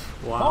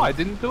 Wow. Oh, I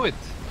didn't do it.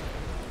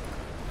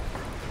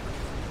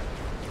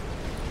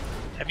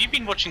 Have you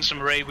been watching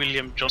some Ray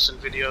William Johnson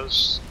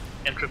videos,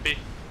 Entropy?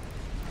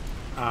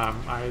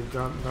 I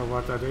don't know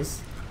what that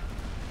is.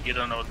 You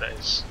don't know what that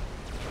is.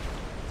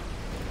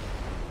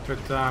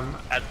 but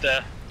And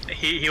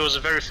he was a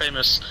very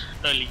famous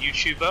early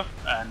YouTuber,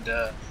 and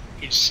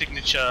his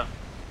signature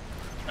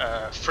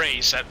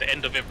phrase at the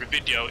end of every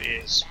video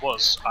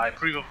was "I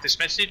approve of this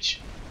message."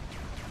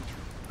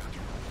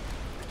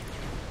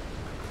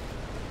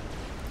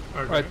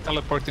 okay. Right,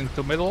 teleporting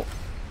to middle.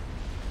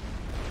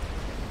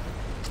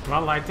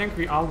 Well, I think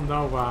we all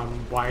know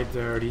why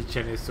the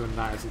regen is so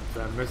nice. It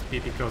must be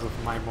because of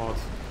my mod.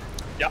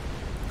 Yeah.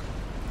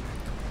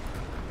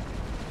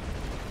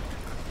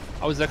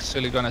 I was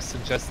actually gonna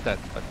suggest that,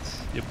 but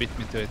you beat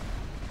me to it.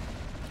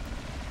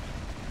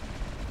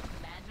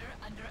 Commander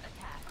under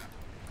attack.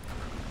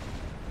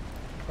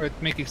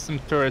 Right, making some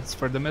turrets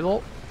for the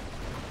middle.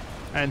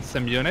 And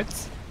some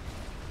units.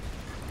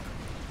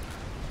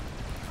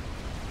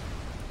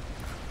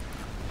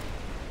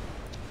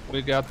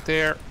 We got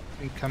there,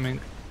 incoming.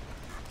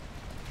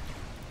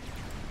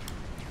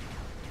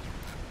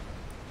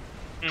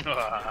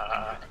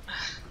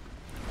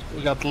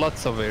 We got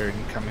lots of air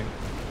incoming.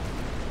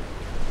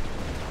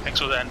 Thanks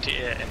for the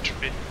anti-air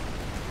entropy.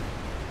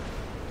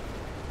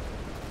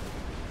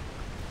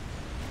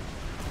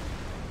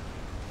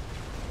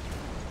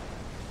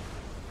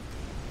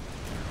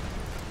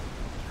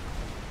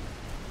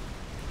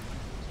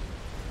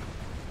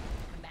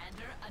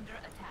 Commander under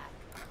attack.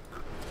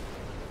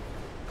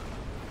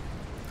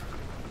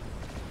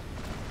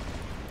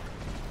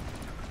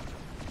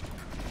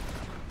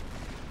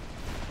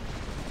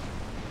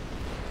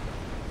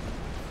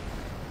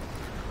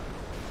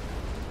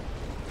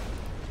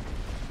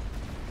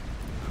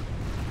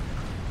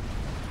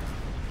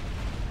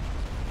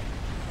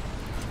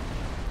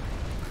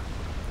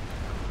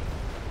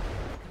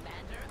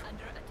 Commander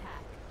under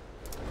attack.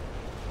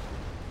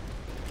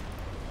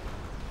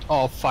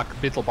 Oh fuck,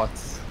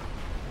 beetlebots.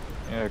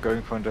 Yeah,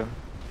 going for them.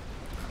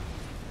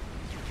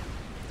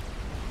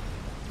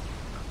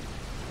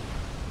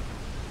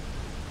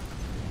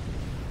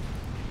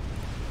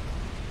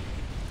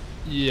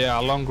 Yeah,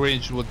 long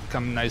range would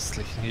come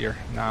nicely here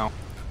now.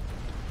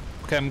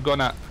 Okay, I'm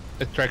gonna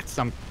attract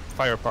some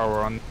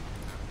firepower on.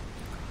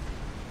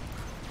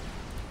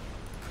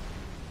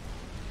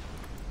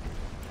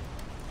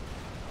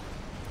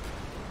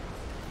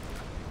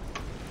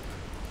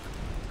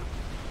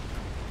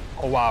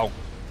 Oh wow.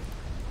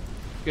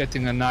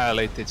 Getting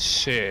annihilated,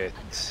 shit.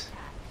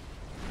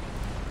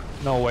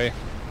 No way.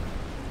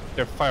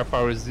 Their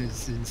firepower is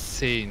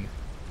insane.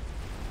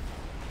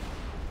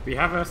 We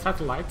have a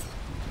satellite.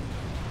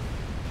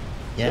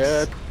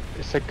 Yes. Yeah,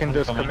 a second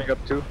is coming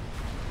up too.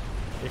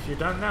 If you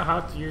don't know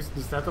how to use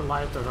the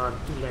satellite or are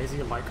too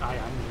lazy like I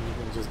am, you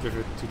can just give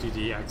it to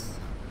TDX,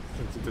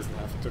 since it doesn't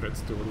have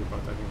turrets to worry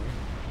about anyway.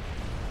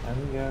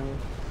 I'm going.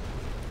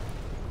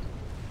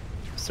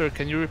 Sir,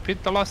 can you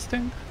repeat the last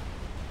thing,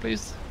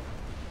 please?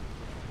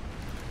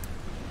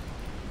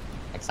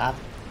 Exact.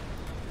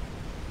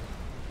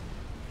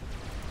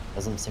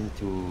 Doesn't seem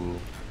to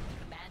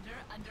Commander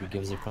under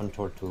give the attack.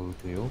 control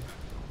to you.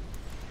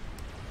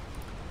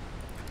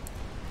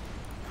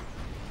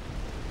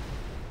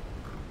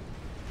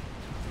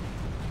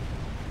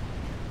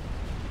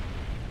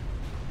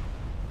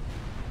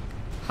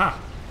 Ha!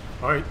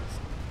 Oi!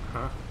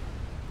 Huh?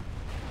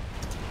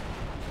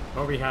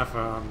 Oh, we have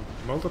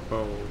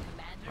multiple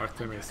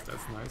Artemis,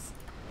 that's nice.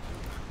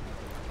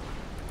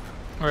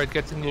 Alright,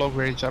 getting long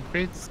range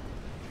upgrades.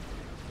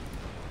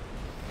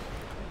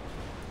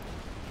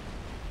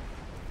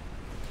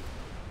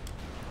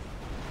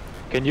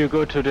 Can you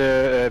go to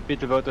the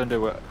beetlebot on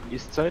the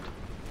east side?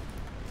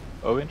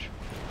 Orange?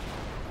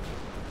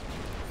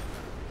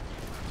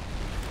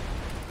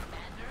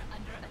 Commander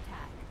under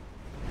attack.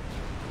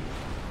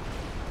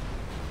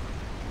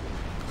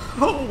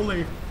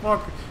 Holy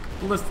fuck!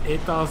 Plus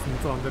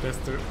 8,000 on the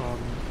rest on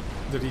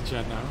the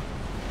regen now.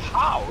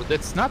 How?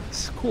 That's not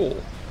cool.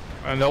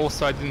 And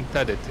also I didn't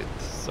edit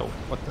it, so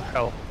what the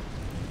hell?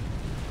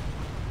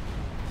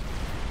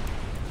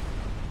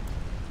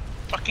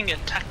 Fucking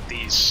attack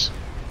these.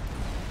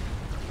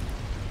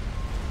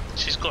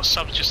 She's got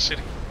subs just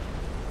sitting.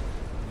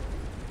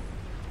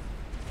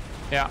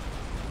 Yeah.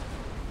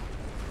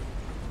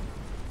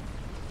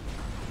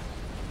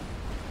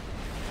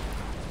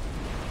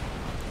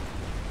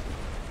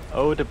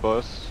 Oh, the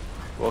boss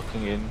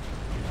walking in.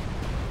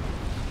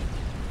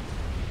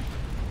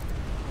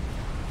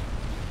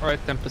 Alright,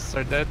 Tempests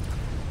are dead.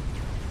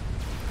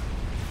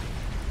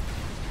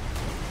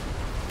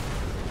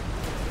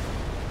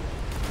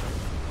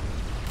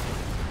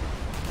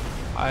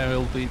 I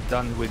will be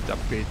done with the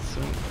upgrade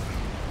soon.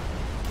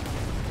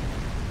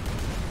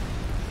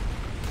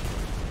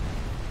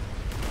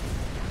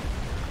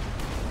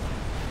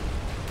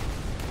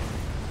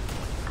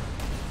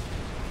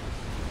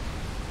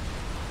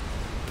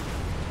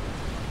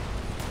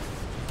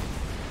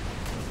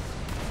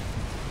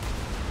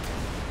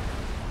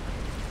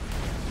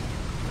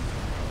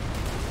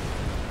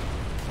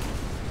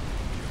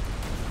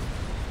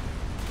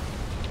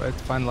 Right,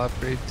 final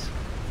upgrade.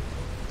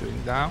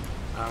 Doing now.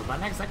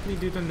 When exactly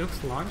do the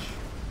nukes launch?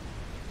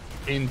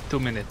 In 2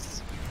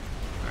 minutes.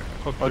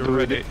 Hope Or you're do we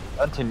ready.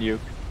 do anti-nuke?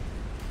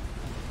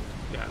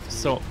 Yeah,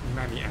 So-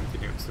 many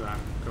anti-nukes, so I'm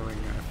going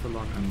full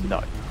on anti-nuke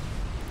Nice. now.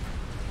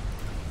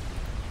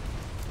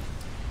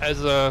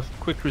 As a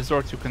quick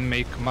resort, you can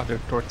make mother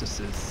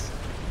tortoises.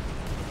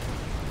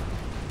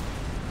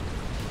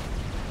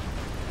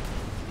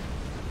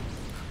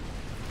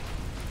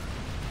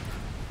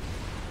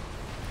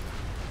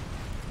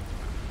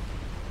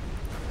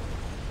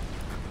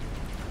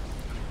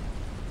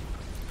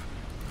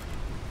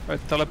 Right,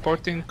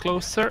 teleporting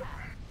closer.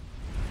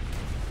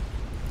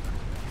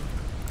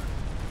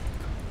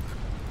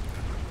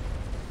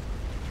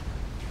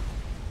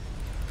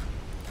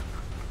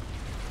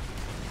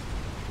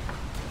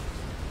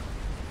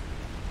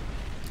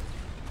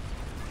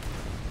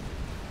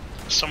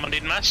 Someone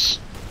need mass?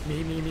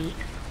 Me.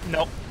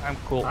 No, I'm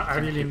cool. I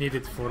thank really you. need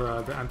it for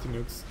the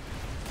anti-nukes.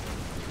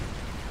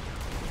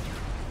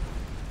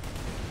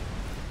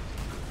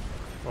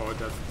 Oh,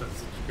 that's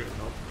such a great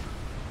help.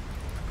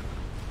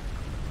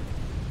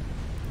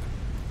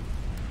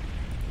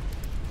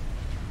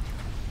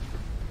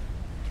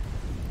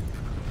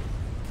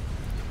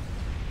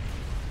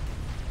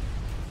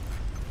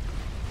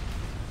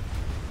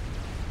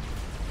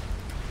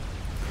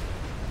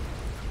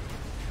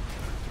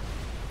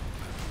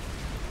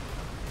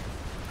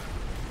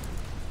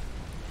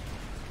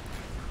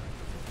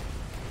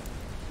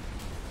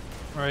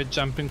 Alright,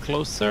 jumping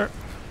closer.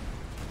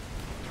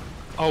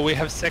 Oh, we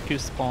have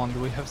Secus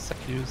spawned. We have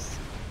Secus.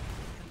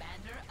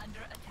 Commander under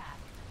attack.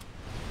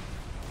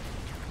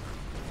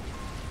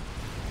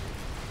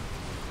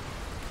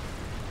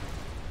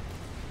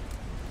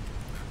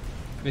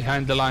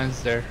 Behind the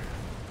lines there.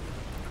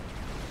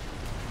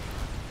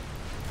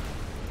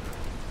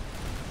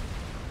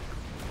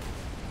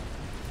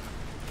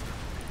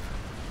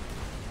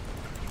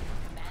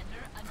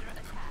 Commander under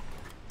attack.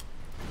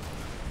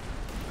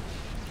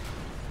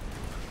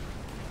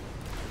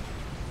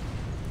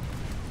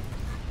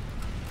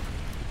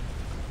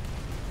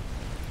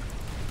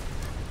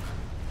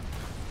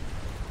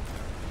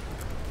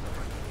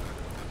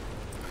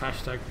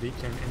 Hashtag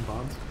reclaim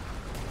inbound.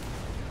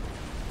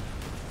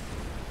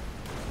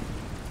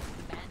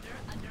 Commander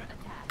under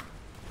attack.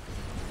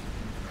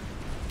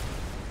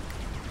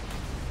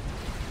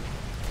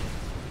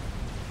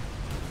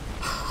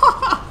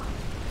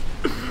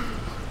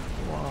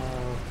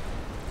 Wow.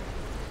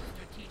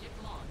 Strategic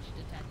launch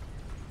detected.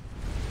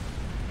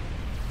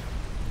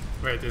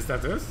 Wait, is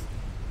that this?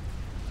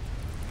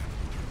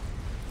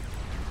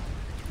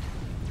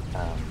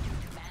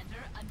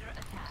 Commander under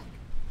attack.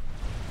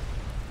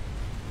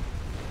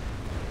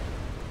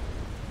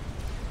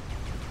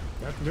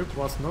 That nuke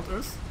was not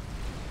us?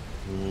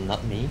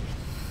 Not me.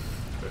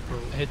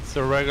 Uh-oh. It's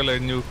a regular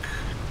nuke.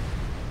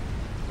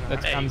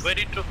 That Hey, comes. where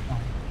did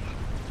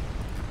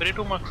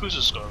all my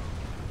cruisers go?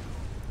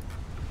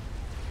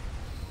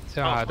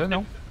 Yeah, I don't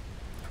know.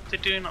 What are they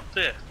doing up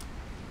there?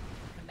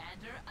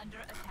 Commander under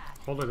attack.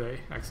 Holiday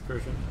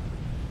excursion.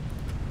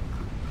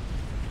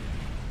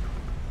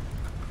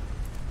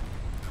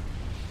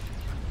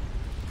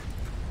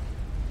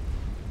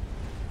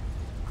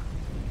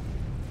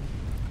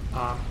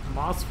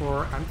 Mass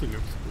for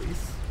anti-nukes,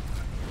 please.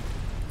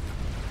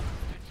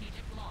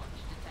 Strategic launch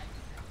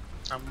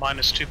detected. I'm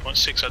minus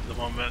 2.6 at the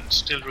moment,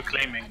 still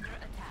reclaiming. Under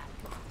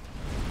attack.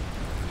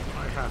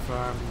 I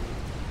have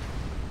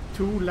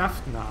 2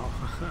 left now.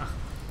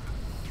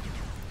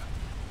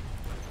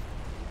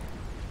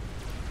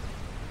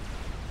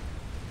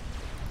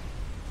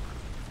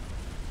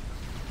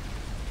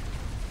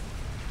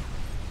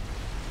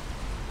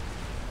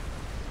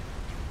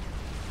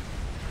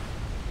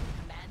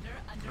 Commander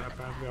under attack.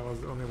 Apparently I was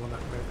the only one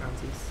that made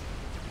antis.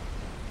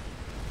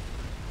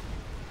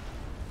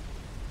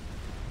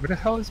 Where the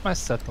hell is my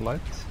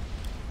satellite?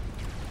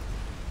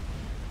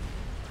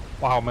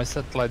 Wow, my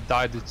satellite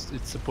died.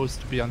 It's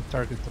supposed to be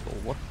untargetable.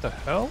 What the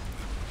hell?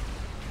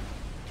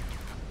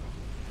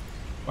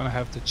 Gonna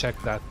have to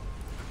check that.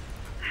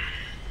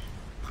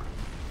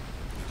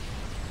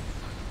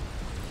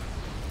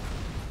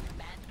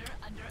 Commander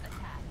under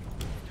attack.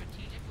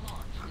 Strategic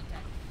launch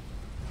detected.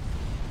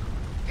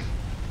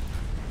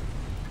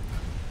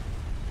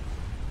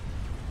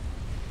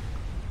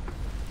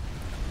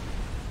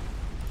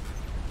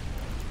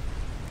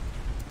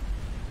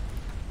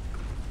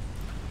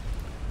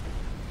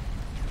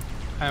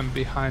 I'm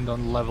behind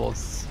on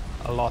levels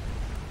a lot.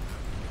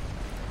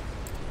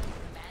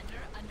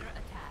 Commander under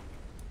attack.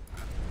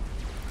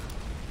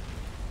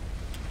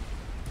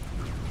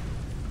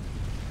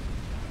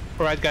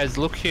 Alright guys,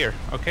 look here,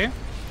 okay?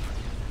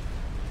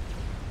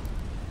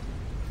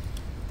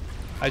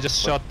 I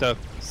just shot the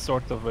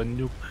sort of a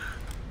nuke.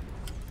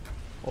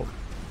 Oh,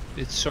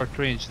 it's short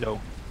range though.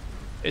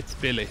 It's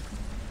Billy.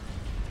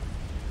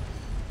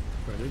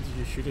 Where did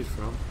you shoot it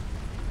from?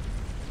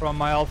 From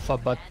my alpha,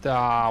 but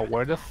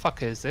where the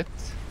fuck is it?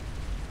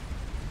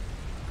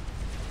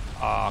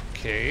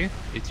 Okay,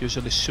 it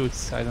usually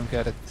shoots, I don't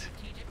get it.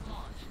 Strategic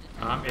launch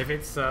detected. If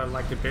it's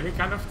like the Billy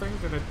kind of thing,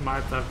 then it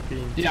might have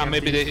been. Yeah,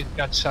 maybe TMPs. it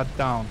got shut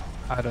down.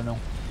 I don't know.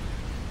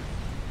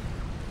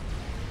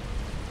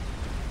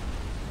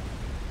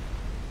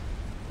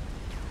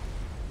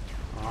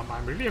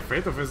 I'm really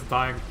afraid of us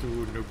dying to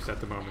nukes at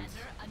the moment.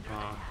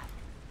 I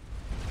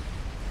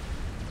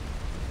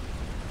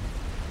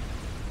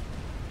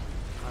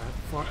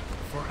have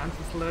four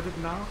answers loaded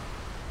now.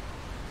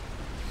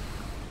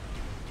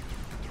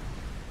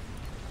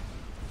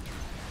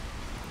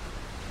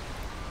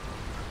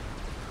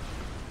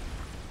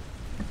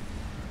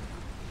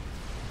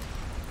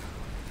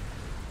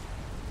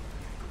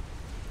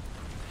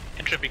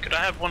 Entropy, could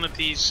I have one of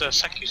these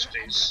Sakus,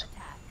 please?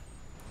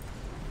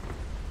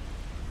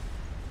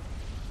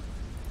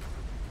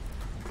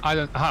 I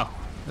don't.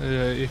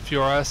 If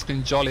you're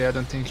asking Jolly, I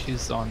don't think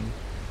he's on.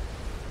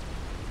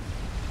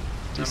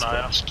 No,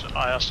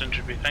 I asked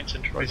Entropy. Thanks,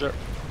 Entropy. Roger.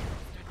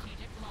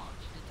 Strategic launch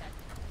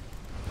detected.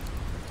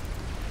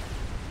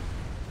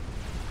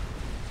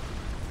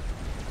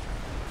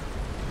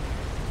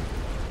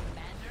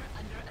 Commander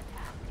under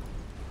attack.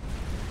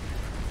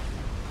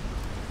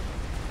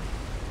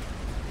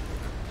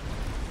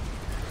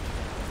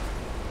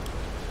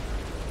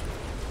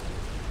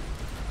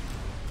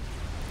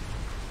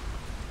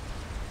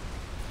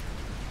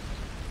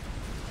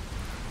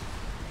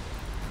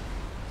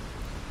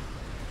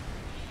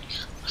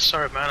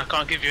 Sorry, man, I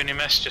can't give you any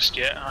mass just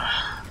yet.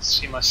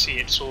 See my sea,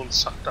 it's all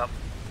sucked up.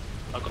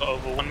 I've got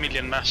over 1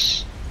 million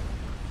mass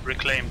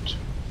reclaimed.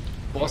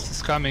 Boss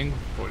is coming.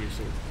 Holy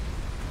shit.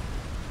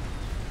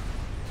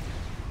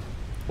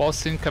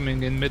 Boss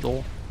incoming in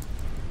middle.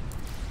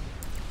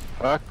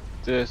 Fuck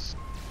this.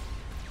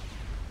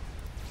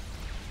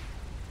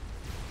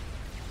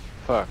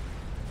 Fuck.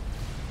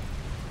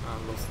 I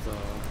lost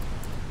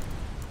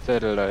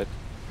Satellite.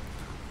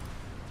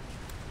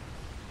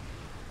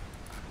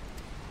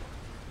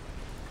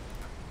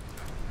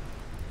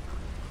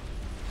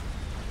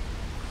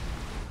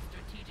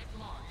 Strategic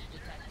launch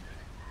detected.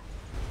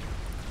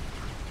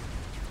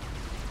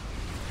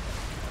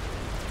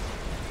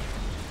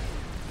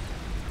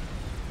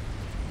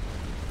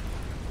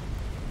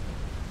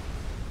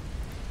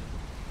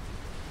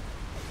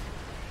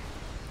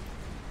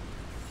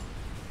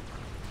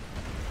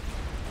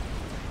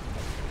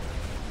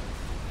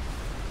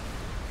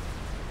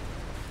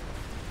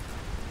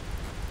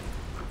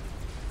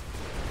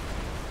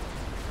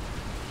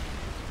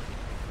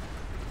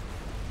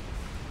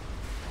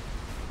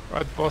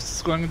 Right, boss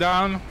is going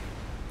down.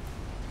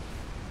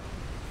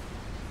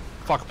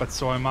 Fuck, but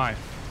so am I.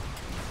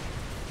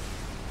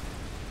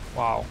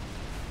 Wow.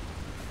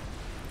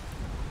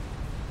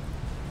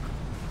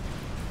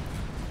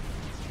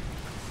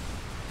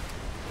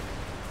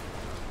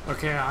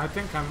 Okay, I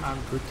think I'm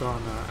good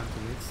on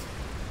anti-nukes.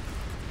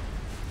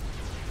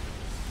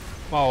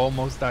 Wow,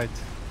 almost died.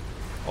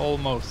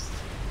 Almost.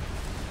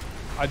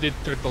 I did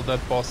turtle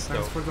that boss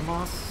Thanks though. for the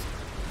moss.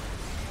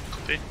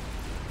 Copy.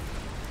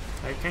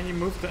 Hey, can you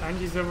move the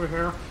engines over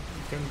here?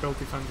 You can build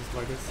defenses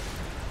like this.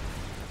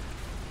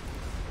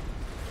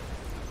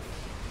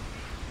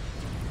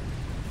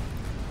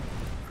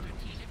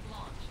 Strategic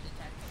launch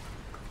detected.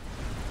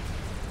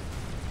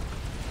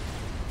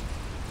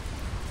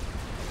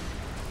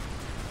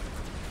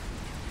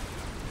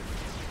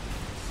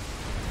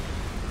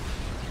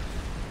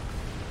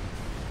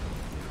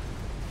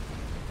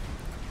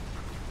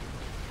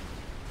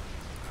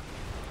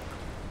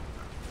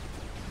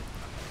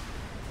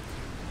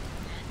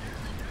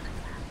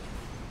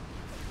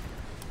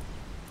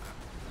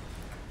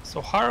 So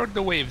how are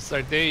the waves?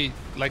 Are they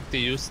like they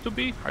used to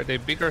be? Are they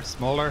bigger,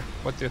 smaller?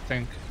 What do you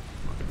think?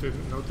 I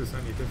didn't notice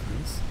any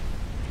difference.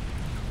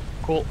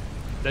 Cool.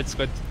 That's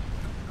good.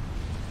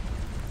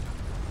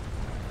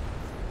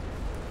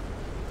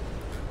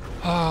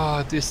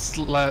 Ah, this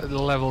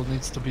level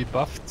needs to be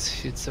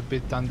buffed. It's a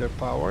bit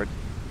underpowered.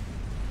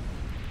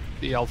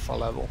 The alpha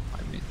level,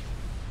 I mean.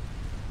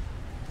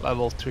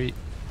 Level 3.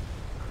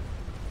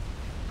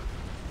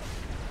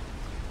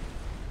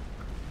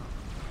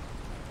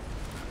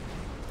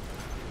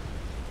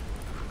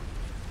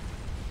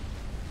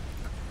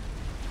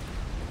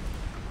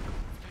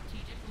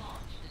 Strategic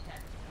launch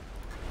detected.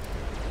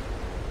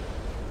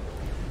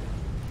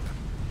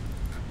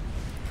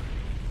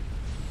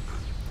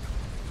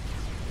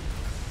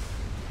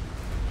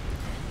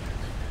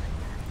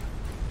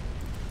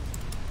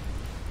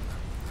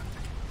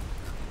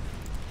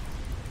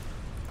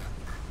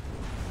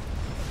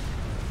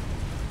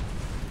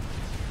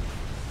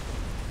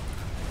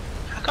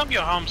 How come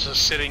your arms are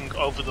sitting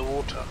over the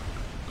water?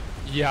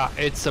 Yeah,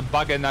 it's a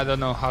bug and I don't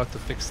know how to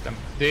fix them.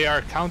 They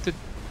are counted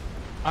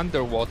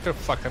underwater.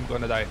 Fuck, I'm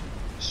gonna die.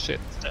 Shit.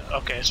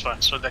 Okay, it's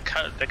fine. So they're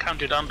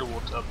counted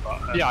underwater,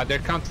 but Yeah, they're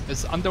counted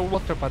as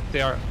underwater, but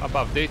they are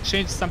above. They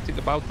changed something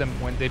about them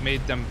when they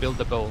made them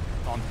buildable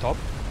on top,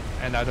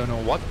 and I don't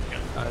know what,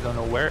 I don't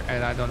know where,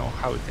 and I don't know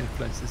how it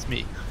influences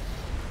me.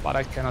 But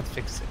I cannot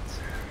fix it.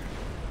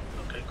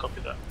 okay,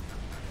 copy that.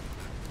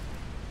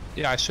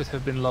 Yeah, I should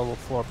have been level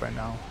 4 by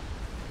now.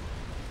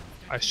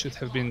 I should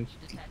have been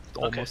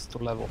almost to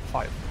level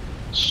 5.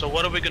 So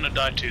what are we gonna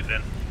die to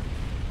then?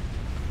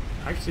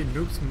 Actually,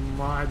 nukes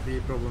might be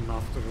a problem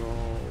after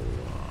all.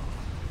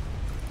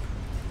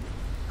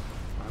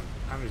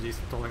 Energy is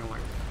stalling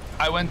like.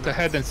 I went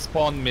ahead and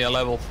spawned me a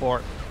level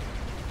 4.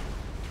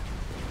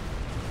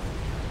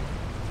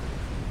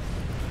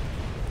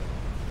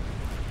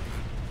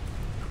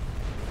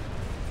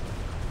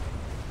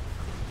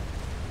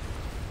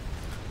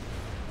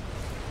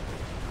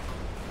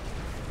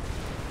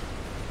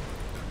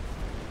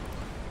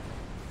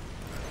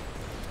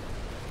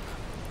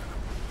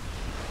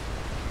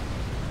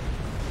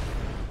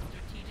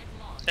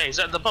 Hey, is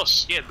that the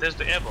boss? Yeah, there's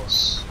the air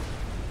boss.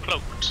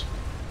 Cloaked.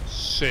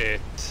 Shit.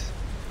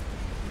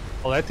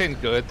 Well, that ain't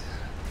good.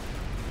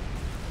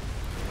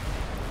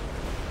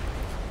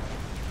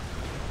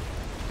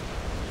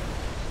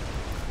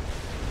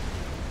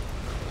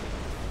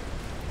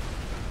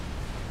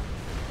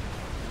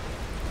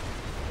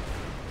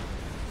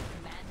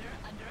 Commander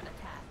under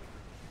attack.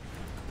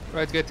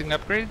 Right, getting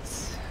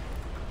upgrades.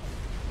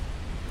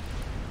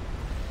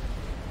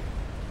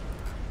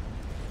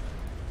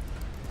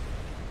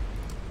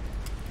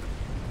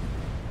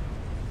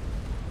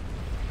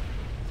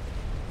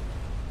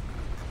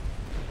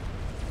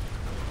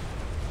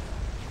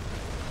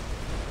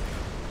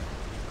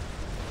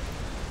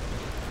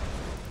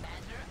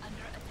 Commander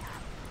under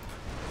attack.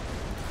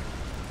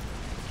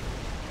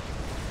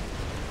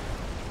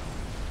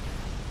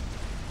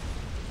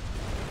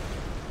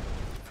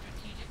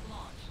 Strategic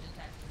launch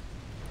detected.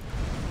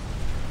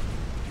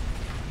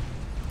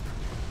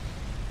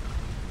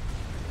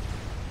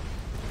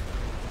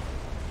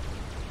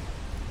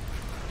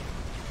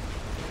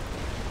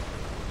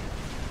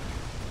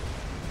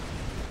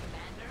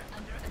 Commander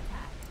under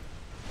attack.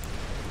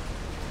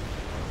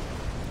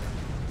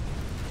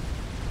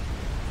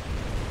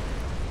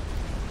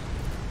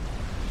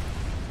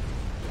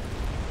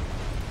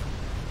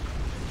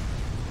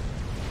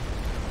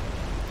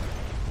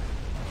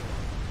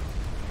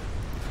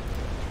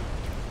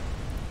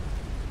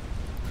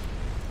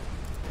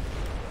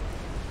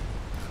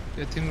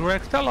 Getting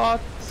wrecked a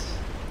lot.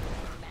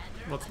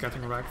 What's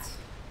getting wrecked?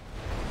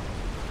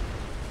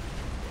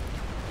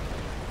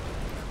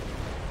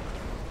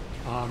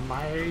 I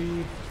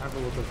have a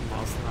lot of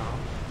mass now.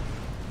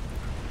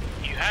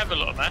 You have a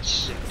lot of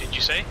mass, did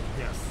you say?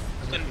 Yes.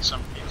 Send me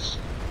some, please.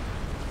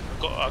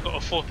 I've got a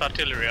 4th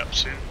artillery up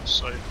soon,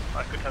 so if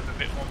I could have a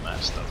bit more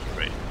mass, that would be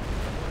great.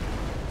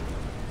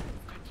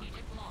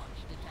 Strategic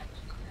launch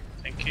detected.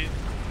 Thank you.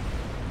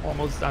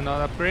 Almost done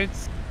on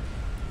upgrades.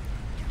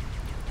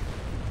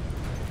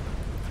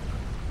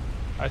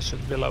 I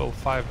should be level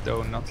 5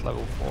 though, not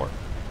level 4.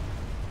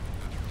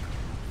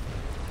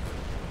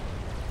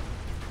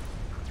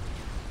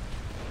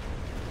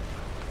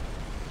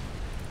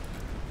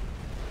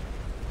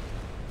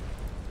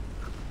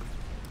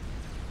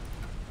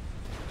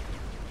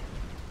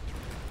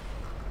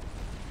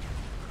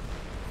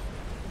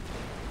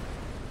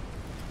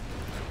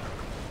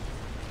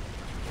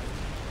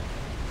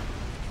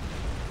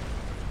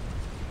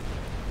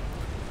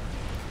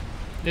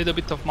 Need a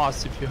bit of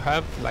mass if you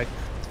have, like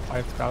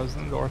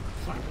 5,000 or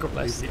I'm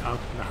completely out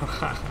now.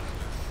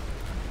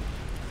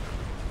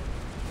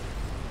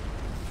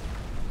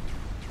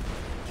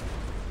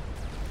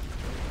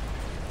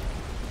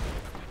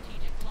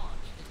 Strategic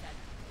launch detected.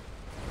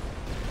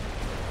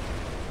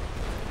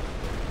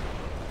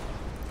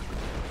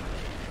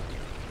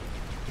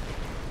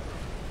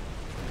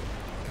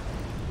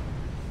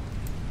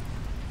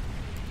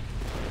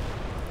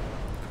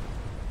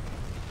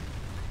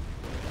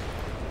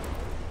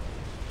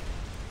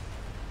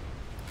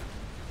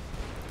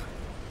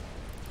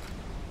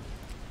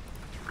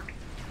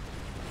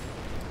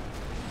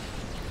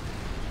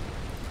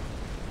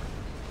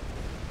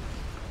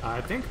 I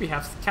think we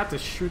have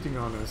scatters shooting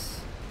on us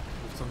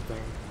with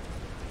something.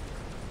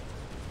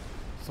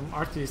 Some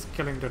RT is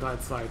killing the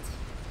right side.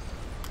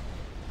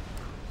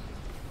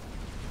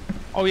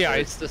 Oh yeah,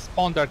 it's the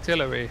spawned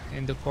artillery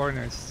in the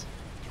corners.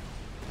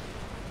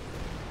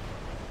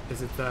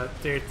 Is it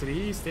tier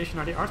 3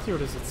 stationary RT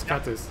or is it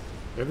scatters?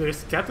 If there's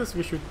scatters,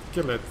 we should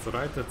kill it,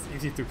 right? That's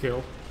easy to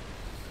kill.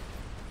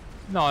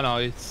 No,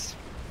 it's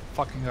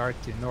fucking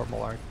RT,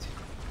 normal RT.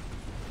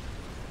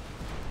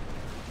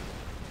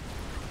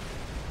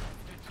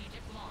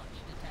 Strategic launch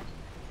detected.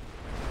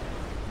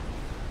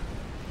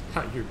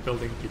 Ha, you're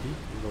building PD?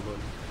 Well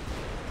done.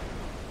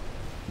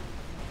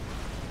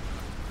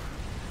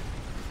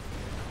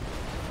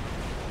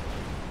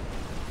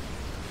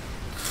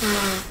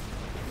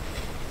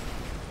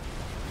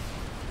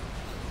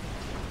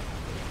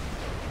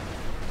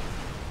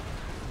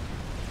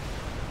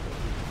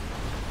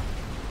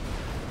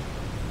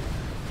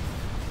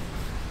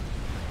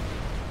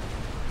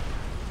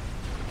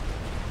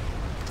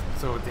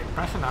 So the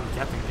impression I'm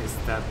getting is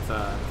that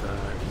the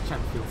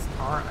regen fields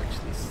are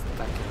actually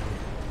stacking.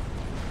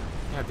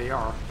 Yeah, they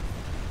are.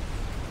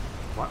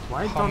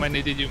 Why How don't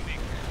many did you make?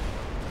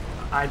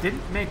 I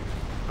didn't make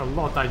a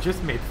lot. I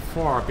just made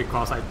 4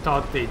 because I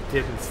thought they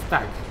didn't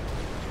stack.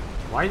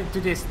 Why do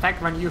they stack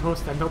when you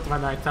host and not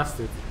when I test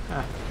it?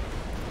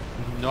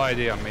 No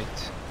idea,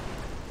 mate.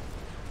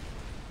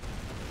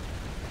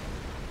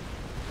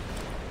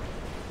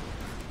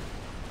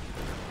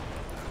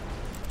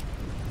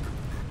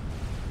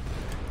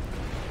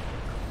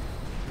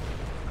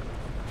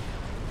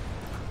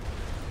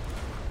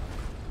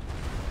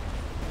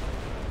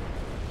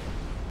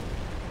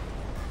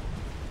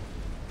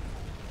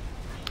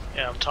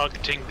 Yeah, I'm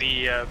targeting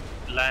the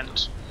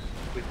land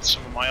with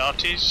some of my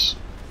arties.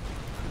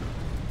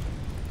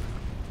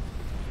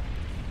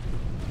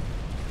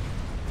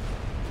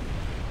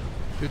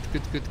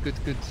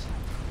 Good.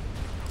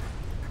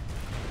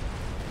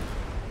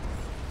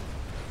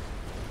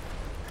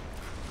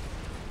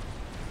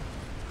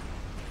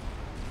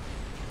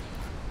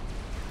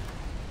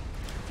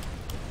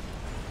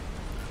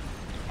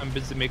 I'm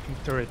busy making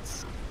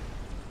turrets.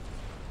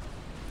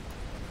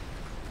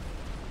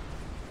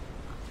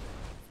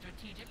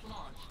 Strategic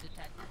launch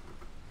detected.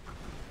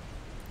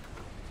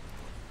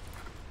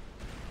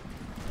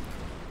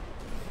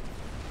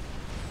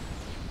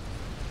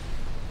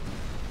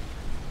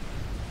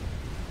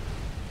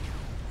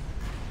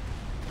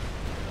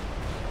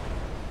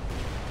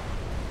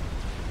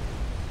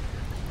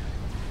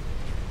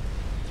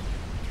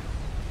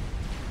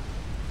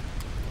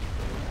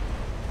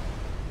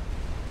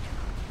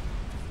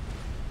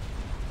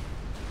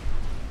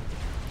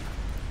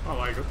 Oh,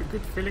 I got a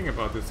good feeling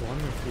about this one.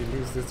 If we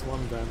lose this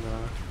one, then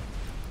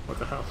what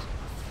the hell?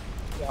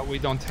 Yeah, we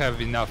don't have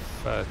enough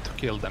to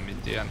kill them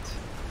in the end.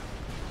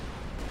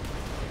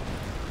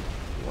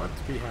 What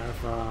we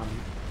have?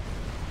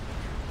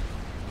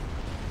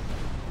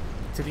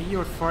 3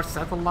 or 4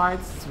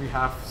 satellites. We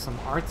have some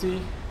RT.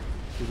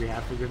 Do we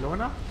have the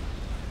Yolona?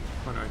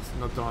 Oh no, it's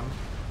not done.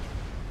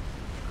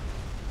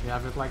 We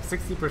have it like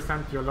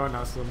 60%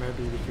 Yolona, so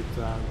maybe we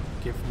could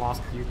give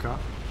Mask Yuka.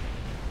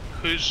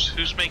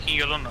 Who's making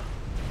Yolona?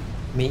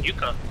 Me?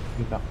 Yuka.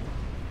 Yuka.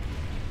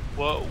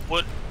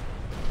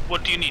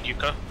 What do you need,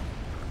 Yuka?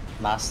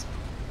 Mass.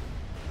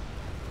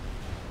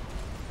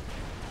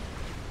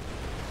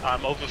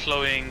 I'm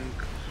overflowing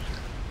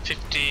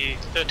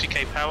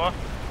 30k power.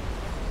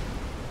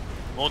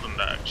 More than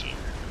that, actually.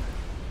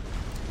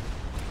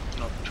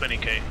 Not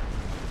 20k.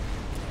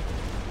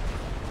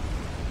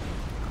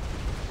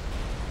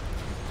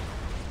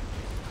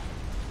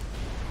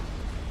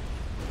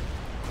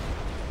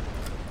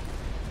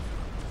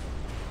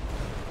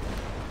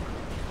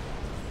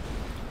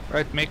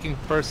 Right, making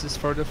purses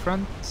for the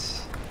front.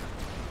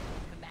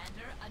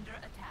 Commander under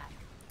attack.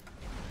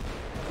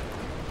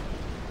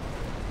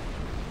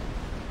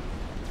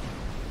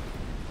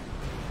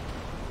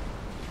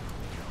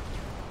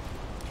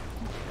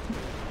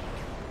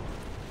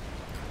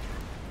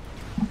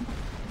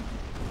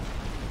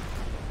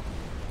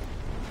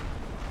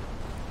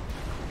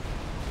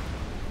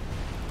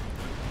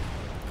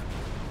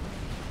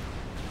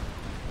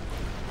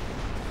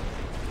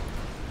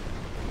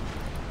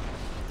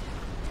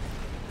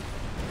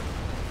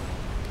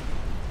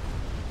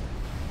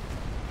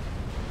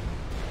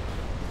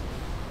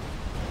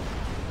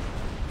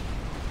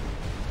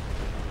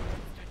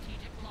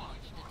 Strategic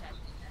launch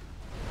detected.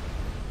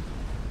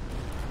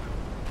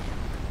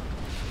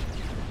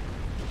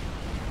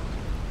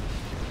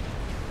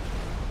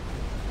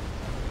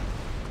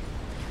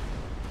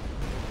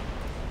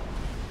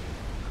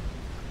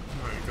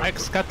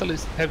 X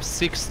Catalyst have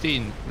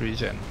 16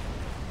 regen.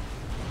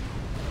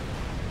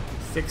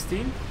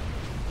 16?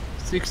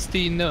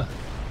 16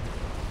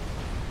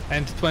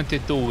 and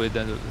 22 with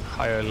a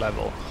higher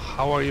level.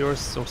 How are yours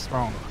so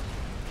strong?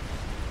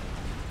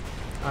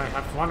 I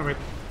have one with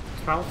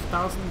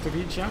 12,000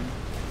 regen.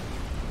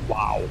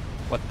 Wow,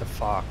 what the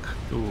fuck,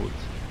 dude.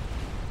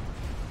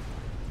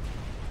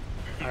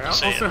 I can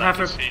say also it have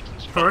like a you see it in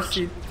sports.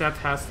 Percy that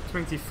has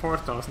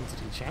 24,000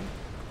 regen.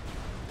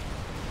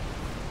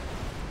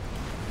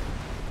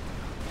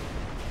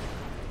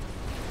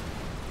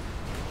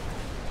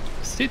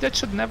 See, that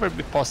should never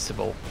be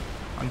possible,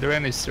 under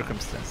any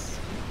circumstance.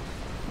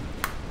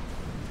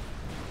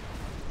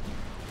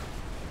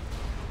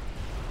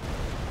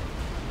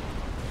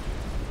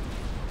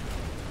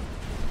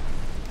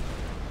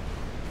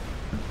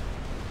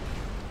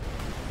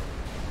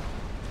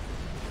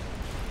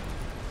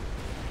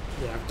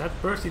 Yeah, if that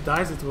Percy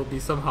dies, it will be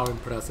somehow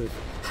impressive.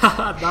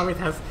 Now it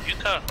has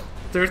Yuka,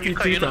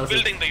 Yuka, you're not 32,000.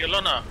 building the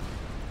Yolona.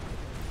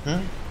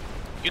 Hmm?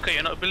 Yuka,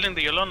 you're not building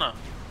the Yolona.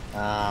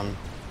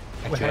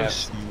 Actually, I have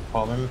some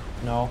problem.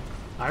 No.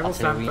 I will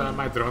After send we-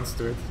 my drones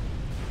to it.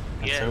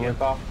 Yeah, After we yeah.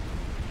 go.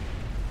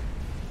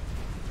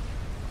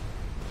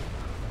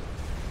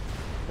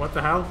 What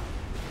the hell?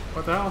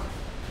 What the hell?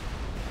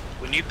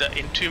 We need that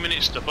in 2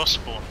 minutes. The boss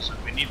spawns,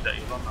 and we need that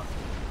Yolona.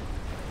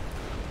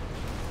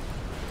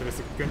 There is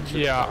a gunshot.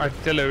 Yeah, there.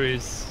 artillery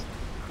is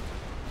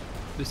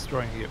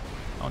destroying you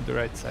on the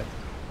right side.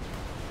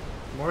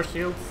 More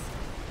shields.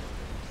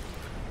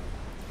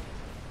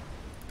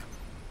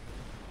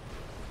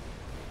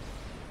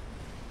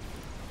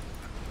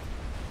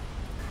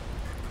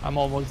 I'm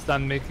almost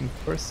done making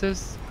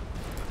purses.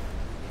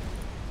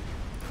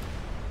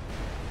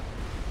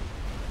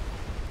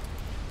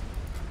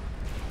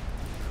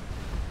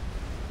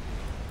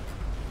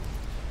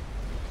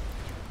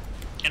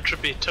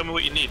 Entropy, tell me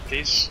what you need,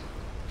 please.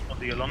 On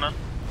the Yolona.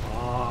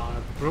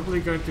 I'm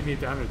probably going to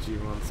need energy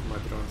once my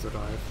drones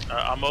arrive.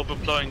 I'm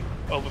overflowing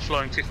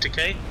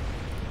 50k.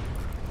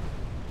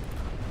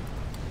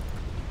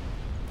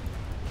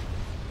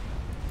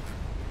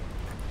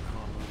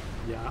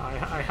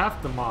 Yeah, I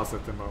have the mass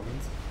at the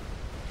moment.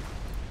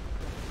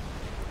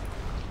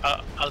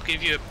 I'll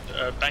give you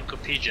a bank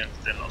of pigeons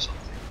then or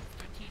something.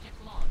 Strategic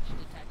launch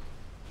detected.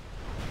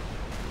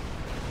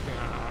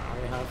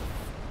 I have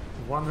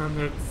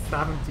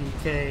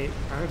 170k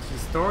energy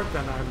stored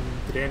and I'm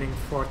draining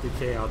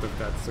 40k out of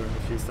that, so in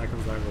a few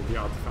seconds I will be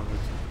out of energy.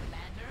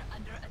 Commander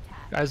under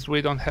attack. Guys,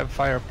 we don't have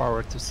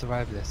firepower to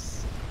survive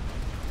this.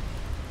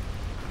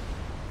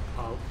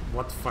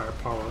 what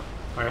firepower?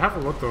 I have a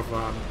lot of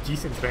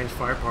decent range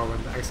firepower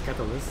in the X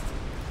Catalyst.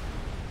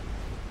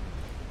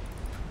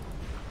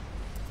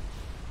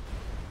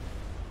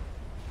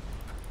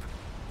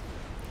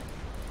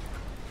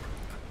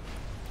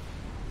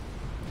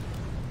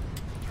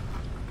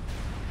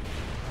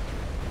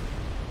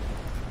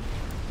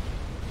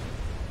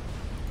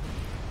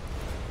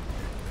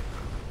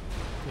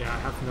 Yeah, I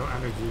have no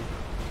energy.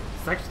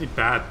 It's actually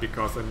bad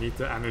because I need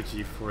the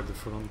energy for the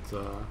front.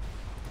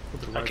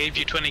 I gave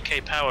you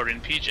 20k power in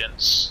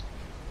P-Gens.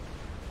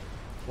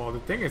 Well, the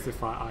thing is,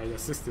 if I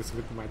assist this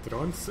with my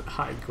drones,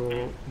 I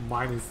go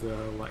minus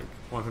like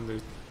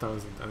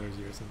 100,000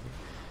 energy or something.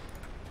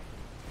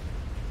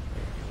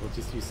 I'll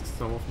just use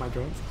some of my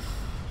drones.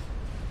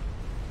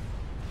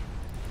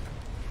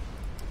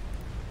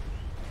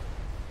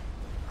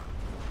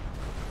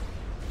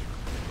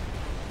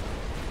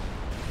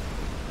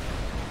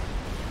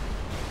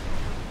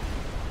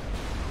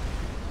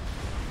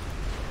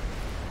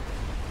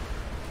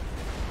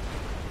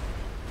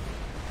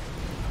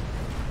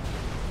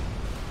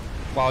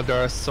 Wow,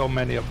 there are so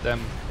many of them.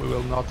 We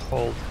will not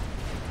hold.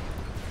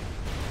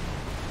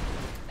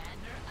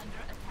 Commander under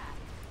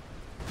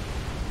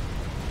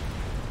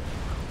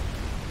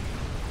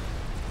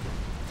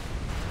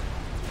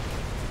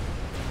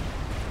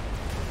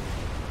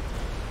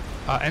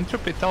attack.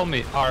 Entropy, tell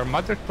me, are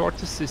mother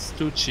tortoises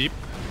too cheap?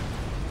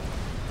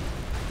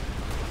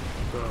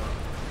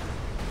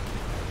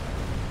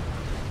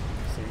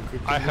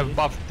 I have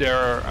buffed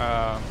their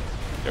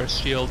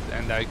shield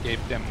and I gave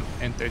them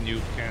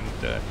anti-nuke and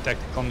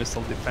tactical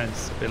missile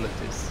defense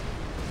abilities.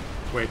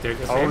 Wait, they're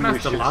the same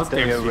as the last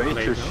games you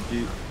played,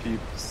 no?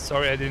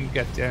 Sorry, I didn't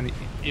get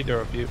either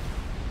of you.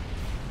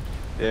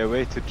 They're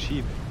way too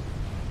cheap.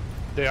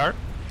 They are?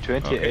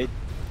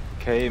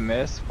 28k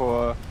mass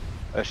for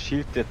a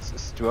shield that's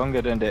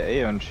stronger than the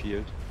Aeon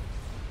shield.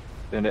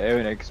 Than the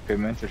Aeon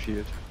experimental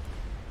shield.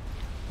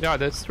 Yeah,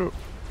 that's true.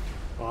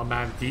 Oh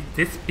man,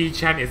 this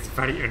B-Chan is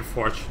very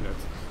unfortunate.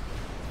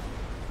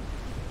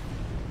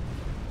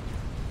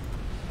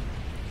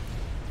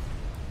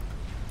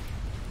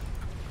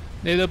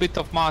 Need a bit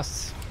of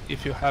mass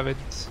if you have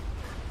it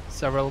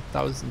several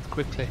thousand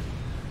quickly.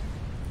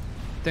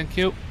 Thank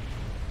you.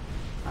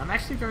 I'm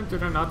actually going to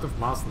run out of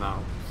mass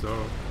now,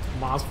 so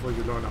mass for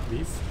Yulona,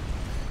 please.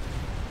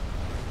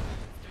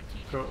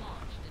 Strategic Go.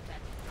 launch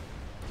detected.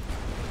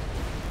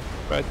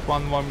 Right,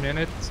 1 more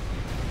minute.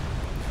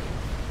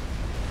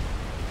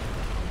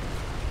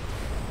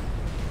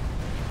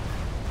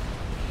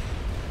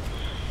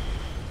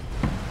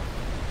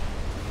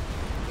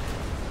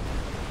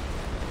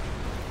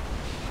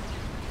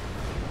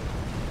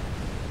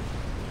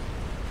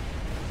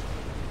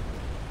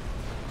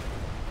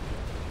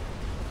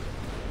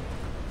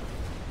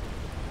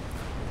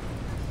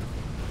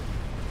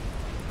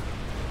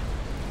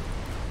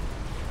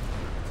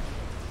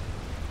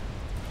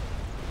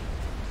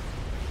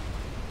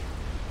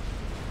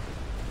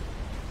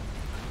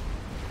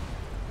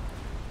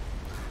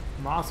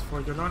 Mass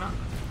for Yulona.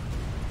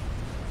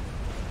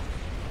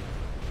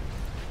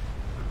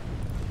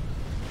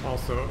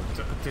 Also,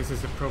 this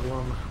is a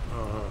problem.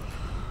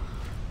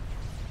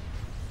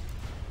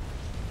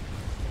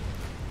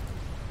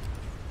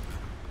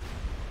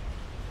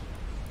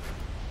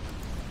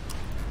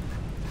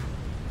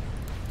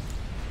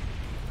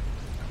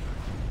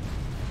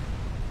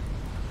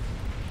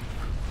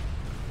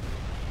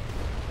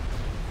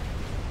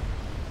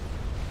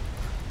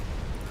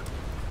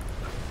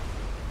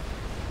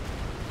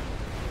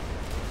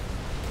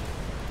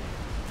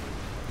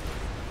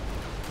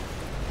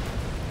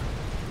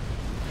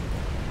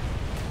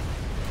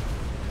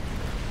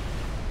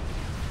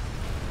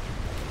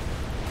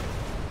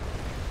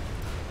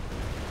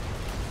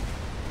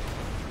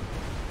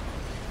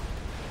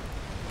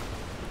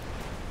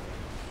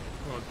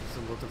 Well, there's a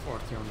lot of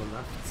RT on the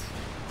left.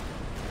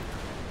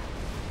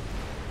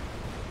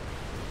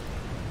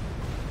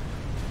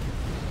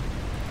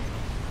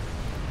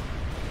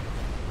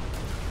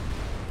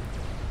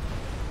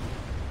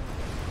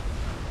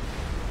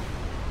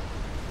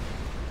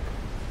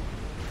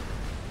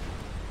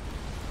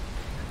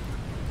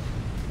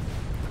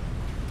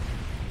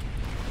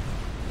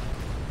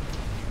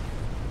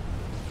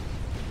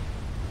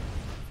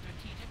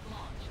 Strategic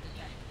launch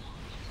detected.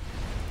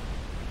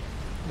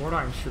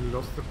 Moraine should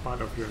lost a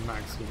part of your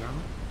max, you know?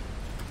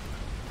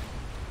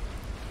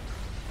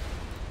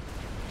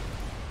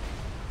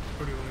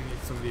 Or do you only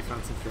need some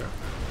defensive there?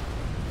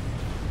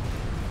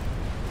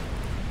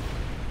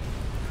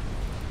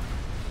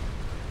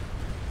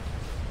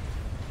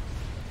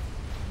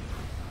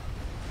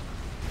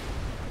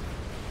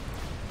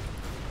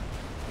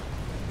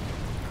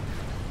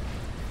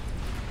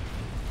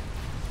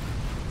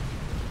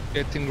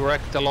 Getting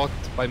wrecked a lot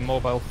by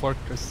mobile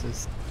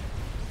fortresses.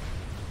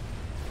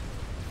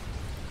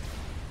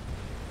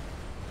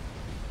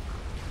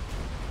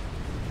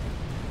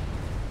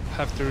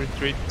 Have to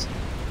retreat.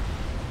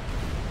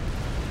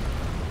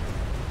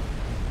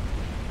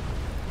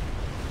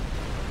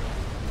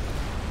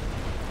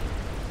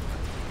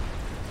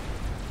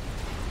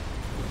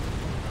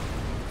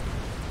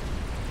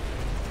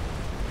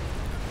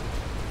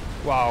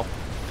 Wow,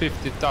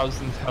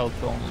 50,000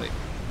 health only.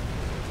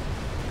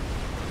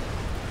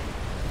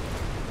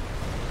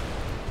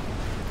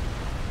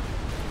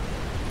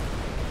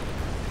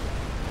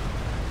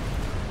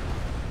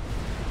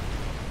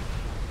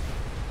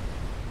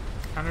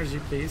 Energy,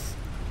 please.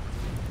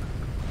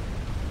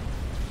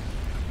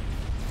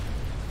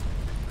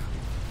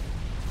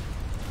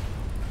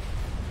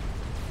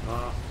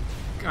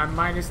 I'm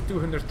minus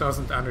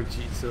 200,000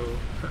 energy, so...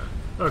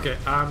 okay,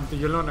 the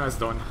Yolona is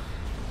done.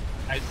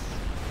 Nice.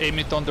 Aim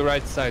it on the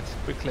right side,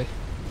 quickly.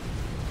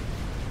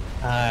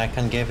 I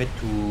can give it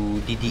to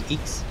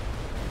DDX.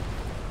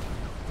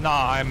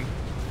 Nah, I'm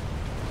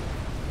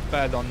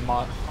bad on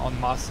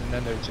mass and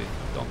energy.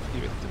 Don't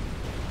give it to me.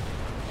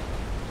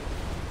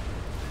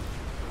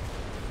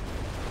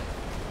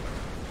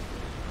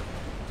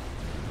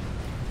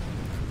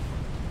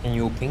 Can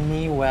you ping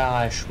me where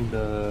I should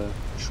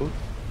shoot?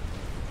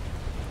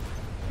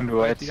 On the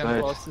right Right side,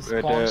 across the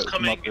where spawn. the It's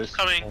coming, mob it's is.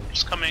 coming,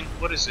 it's coming.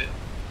 What is it?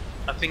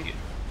 I think,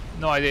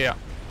 No idea.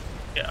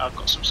 yeah, I've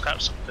got some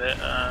scouts up there.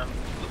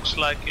 Looks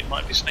like it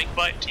might be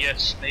snakebite.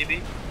 Yes,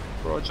 maybe.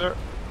 Roger.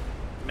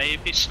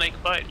 Maybe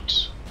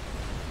snakebite.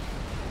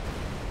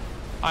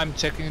 I'm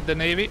checking the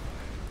navy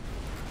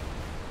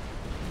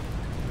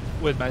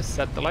with my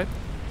satellite.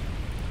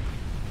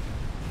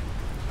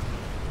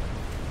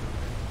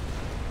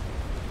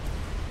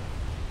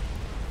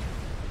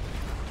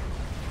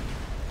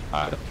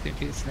 I don't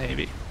think it's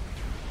navy.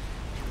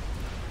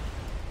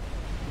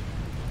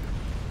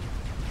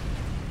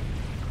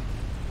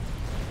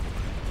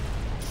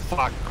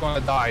 Fuck,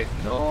 gonna die.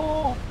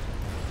 No!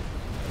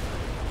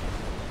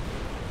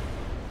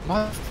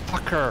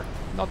 Motherfucker!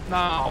 Not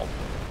now!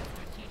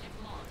 Strategic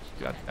launch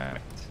God detected. damn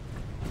it.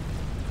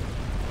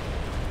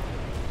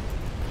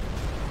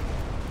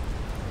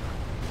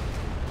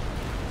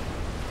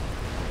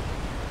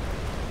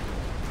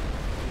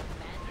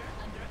 Commander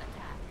under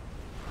attack.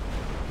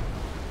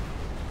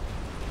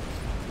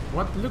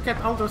 What? Look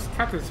at all those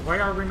cats. Why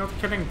are we not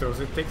killing those?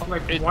 It takes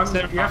like It's one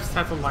their UF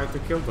satellite to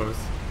kill those.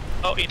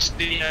 Oh, it's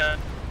the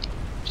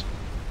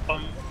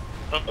on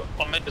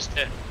Mega's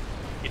there.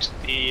 It's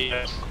the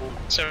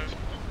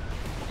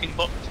walking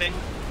bot thing.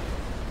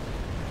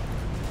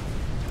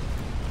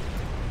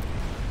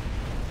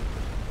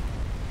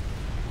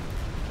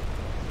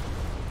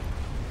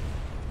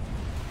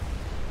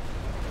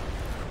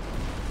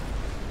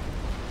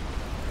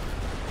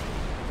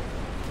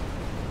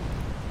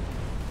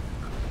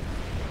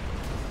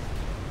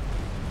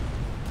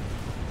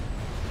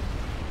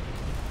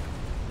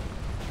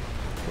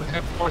 We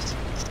have forces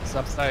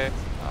upside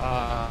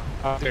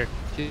after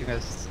killing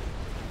us.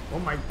 Oh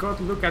my god,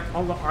 look at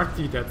all the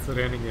RT that's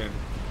running in.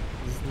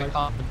 It's I like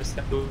can't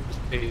understand who's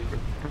they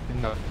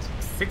not.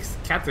 6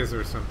 cats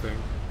or something.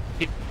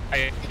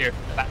 I hear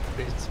that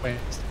it's when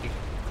I speak.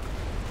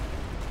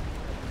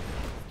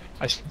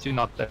 I should do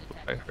not that what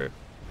I heard.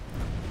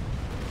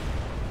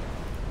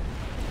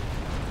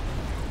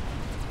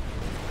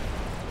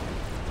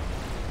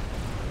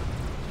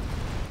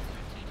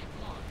 Strategic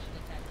launch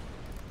detected.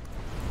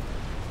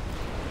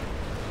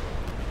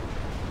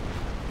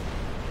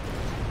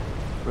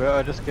 Where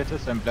are the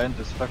skitters and blind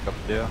as fuck up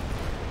there?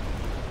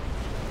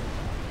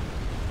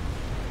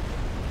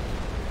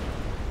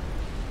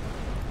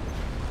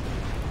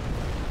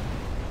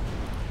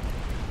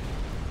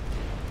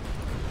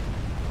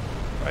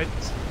 Right,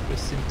 we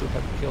seem to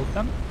have killed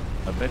them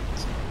a bit.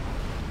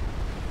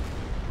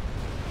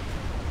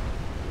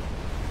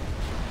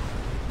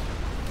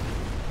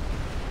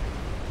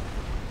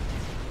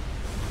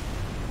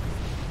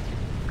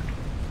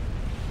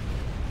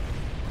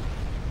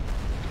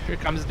 Here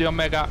comes the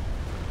Omega.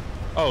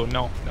 Oh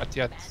no, not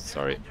yet, Commander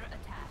sorry. under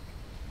attack.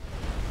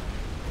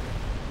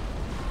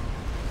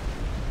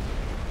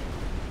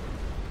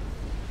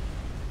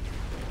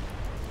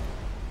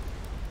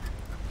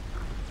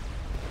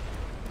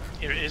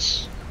 Here it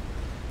is.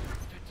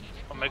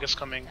 Strategic Omega's launch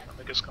coming. detected.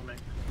 Omega's coming.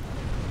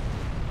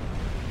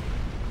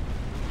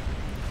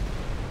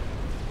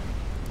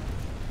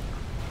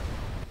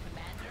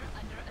 Commander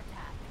under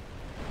attack.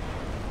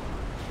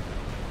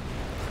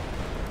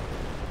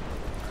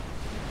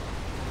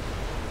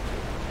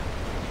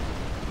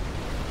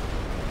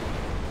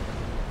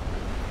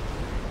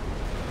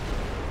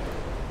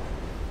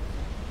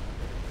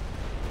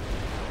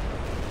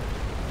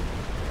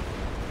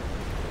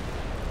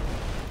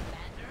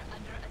 Commander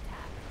under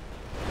attack.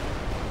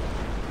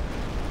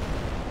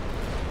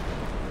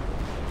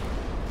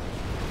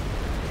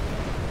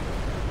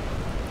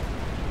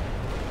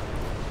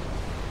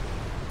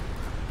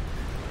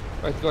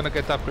 Right, gonna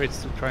get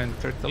upgrades to try and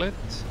turtle it.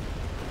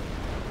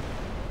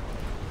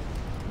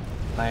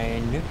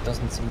 My nuke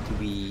doesn't seem to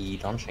be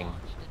launching.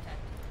 Launch detected.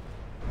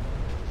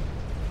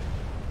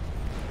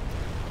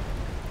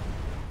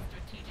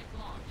 Strategic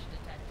launch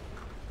detected.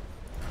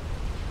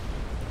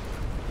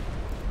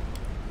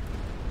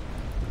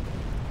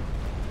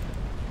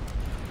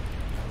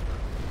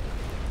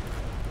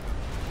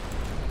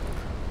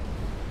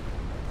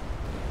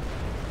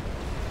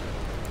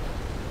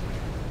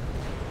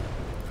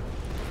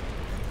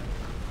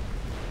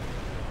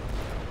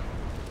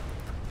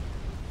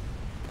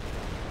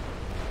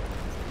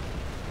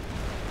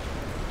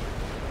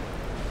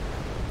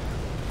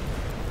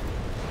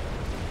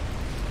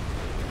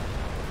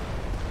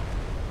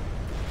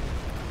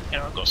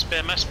 Anyone got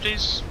spare mass,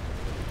 please?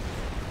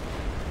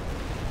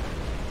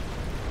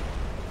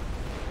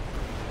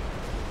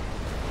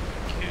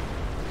 Thank you.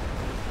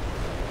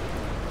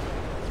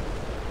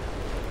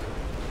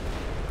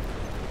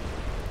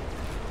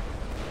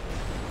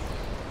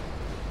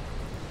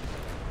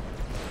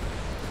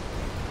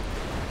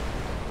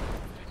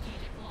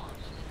 Strategic launch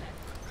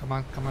detected. Come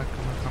on, come on,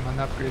 come on, come on,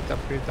 upgrade,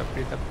 upgrade,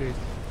 upgrade, upgrade.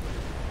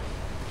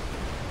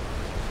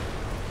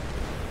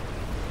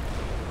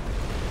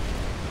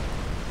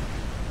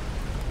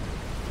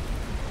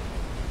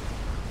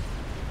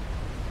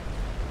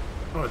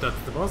 Oh, that's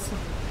the boss?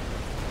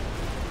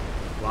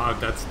 Wow,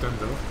 that's done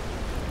though.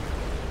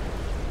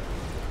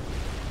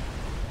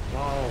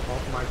 Wow,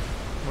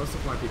 most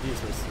of my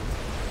PDs were stunned.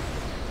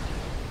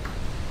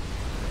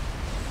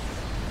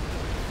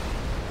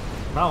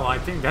 Well, I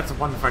think that's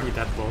one very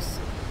dead boss.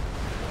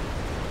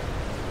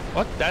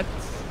 What? That?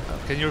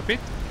 Can you repeat?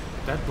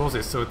 That boss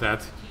is so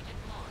dead.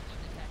 Strategic launch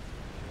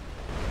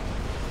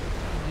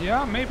detected.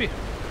 Yeah, maybe.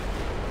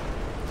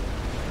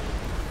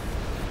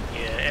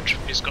 Yeah,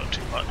 Entropy's got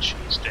too much.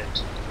 He's dead.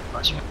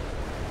 Nice one.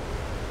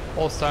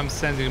 Also, I'm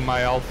sending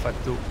my alpha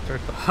to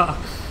Turtle.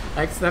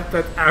 Except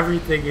that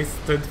everything is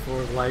stunned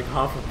for like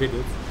half a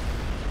minute.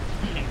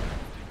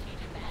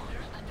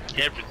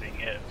 Everything,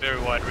 yeah. Very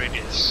wide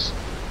radius.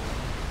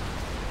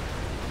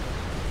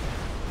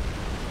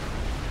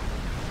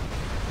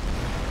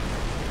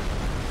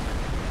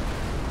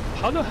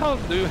 How the hell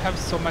do you have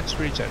so much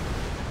regen?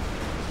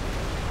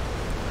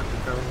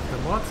 The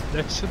mod?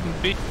 That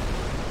shouldn't be.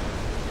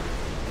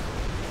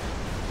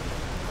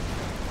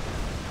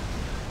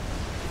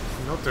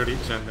 Not the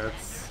regen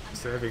that's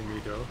saving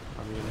me though.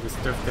 I mean, the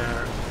stuff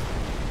there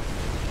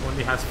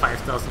only has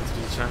 5,000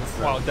 regen.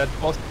 So Wow, that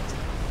was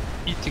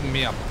eating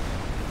me up.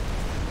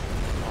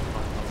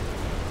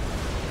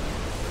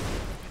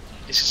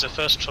 This is a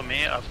first for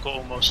me. I've got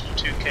almost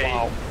 2k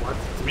Wow. What?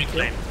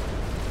 reclaim.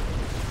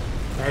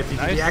 Hey,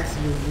 Nice. TDX,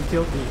 you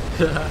killed me.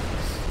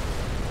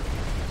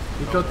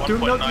 You got 2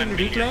 million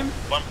reclaim?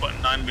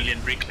 1.9 million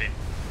reclaim.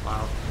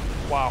 Wow.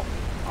 Wow.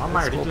 All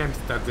my That's cool. reclaims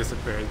that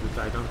disappeared, but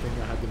I don't think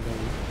I had the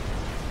many.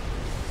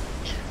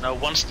 Now,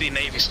 once the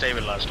navy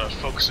stabilized, I was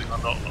focusing a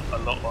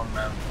lot on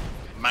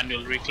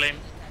manual reclaim.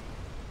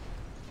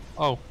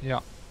 Oh, yeah.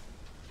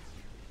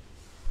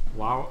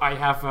 Wow, I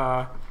have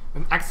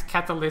an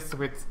ex-catalyst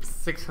with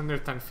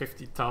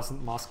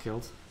 650,000 mass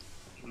killed.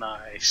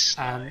 Nice,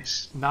 And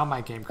nice. now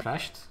my game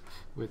crashed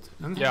with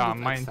Yeah, unhandled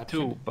mine exception.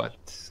 too, but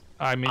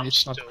I mean, I'm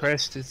it's not still-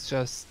 crashed, it's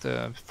just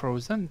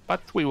frozen,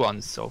 but we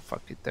won, so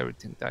fuck it,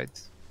 everything died.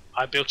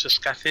 I built a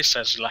Scathis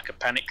as like a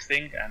panic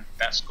thing, and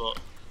that's got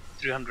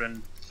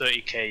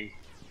 330k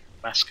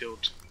mass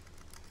killed.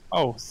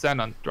 Oh,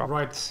 Xenon dropped.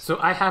 Right, so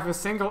I have a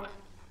single...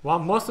 Well,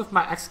 most of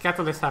my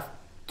ex-catalysts have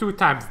 2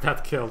 times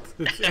that killed.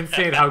 It's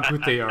insane how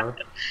good they are.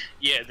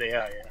 Yeah, they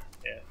are.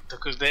 Yeah.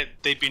 Because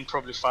they've been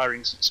probably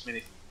firing since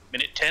minute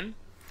 10,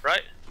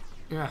 right?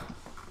 Yeah.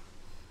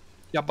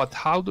 Yeah, but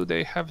how do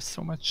they have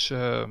so much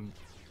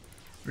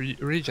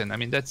regen? I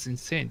mean, that's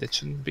insane. That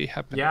shouldn't be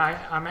happening.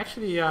 Yeah, I'm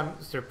actually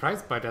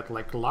surprised by that.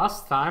 Like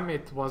last time,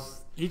 it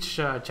was each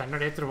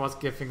generator was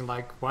giving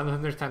like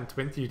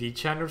 120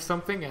 regen or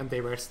something, and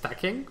they were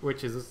stacking,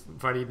 which is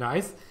very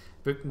nice.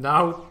 But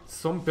now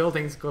some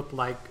buildings got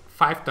like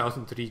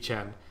 5,000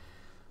 regen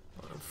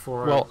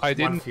for Well, I one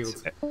didn't.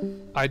 field.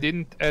 I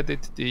didn't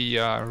edit the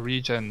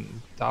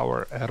regen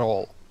tower at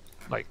all.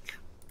 Like,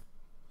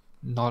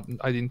 not.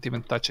 I didn't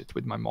even touch it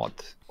with my mod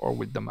or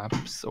with the map.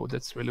 So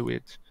that's really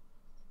weird.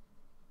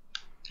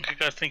 Okay,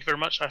 guys, thank you very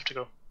much. I have to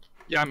go.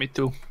 Yeah, me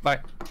too. Bye.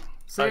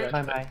 So,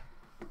 Bye bye.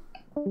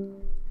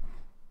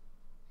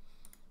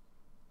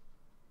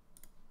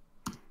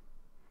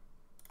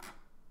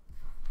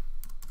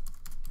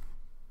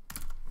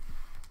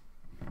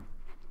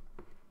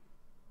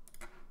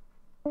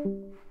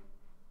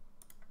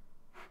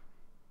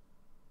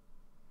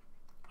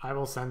 I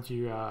will send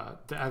you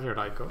the error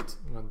I got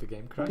when the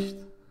game crashed.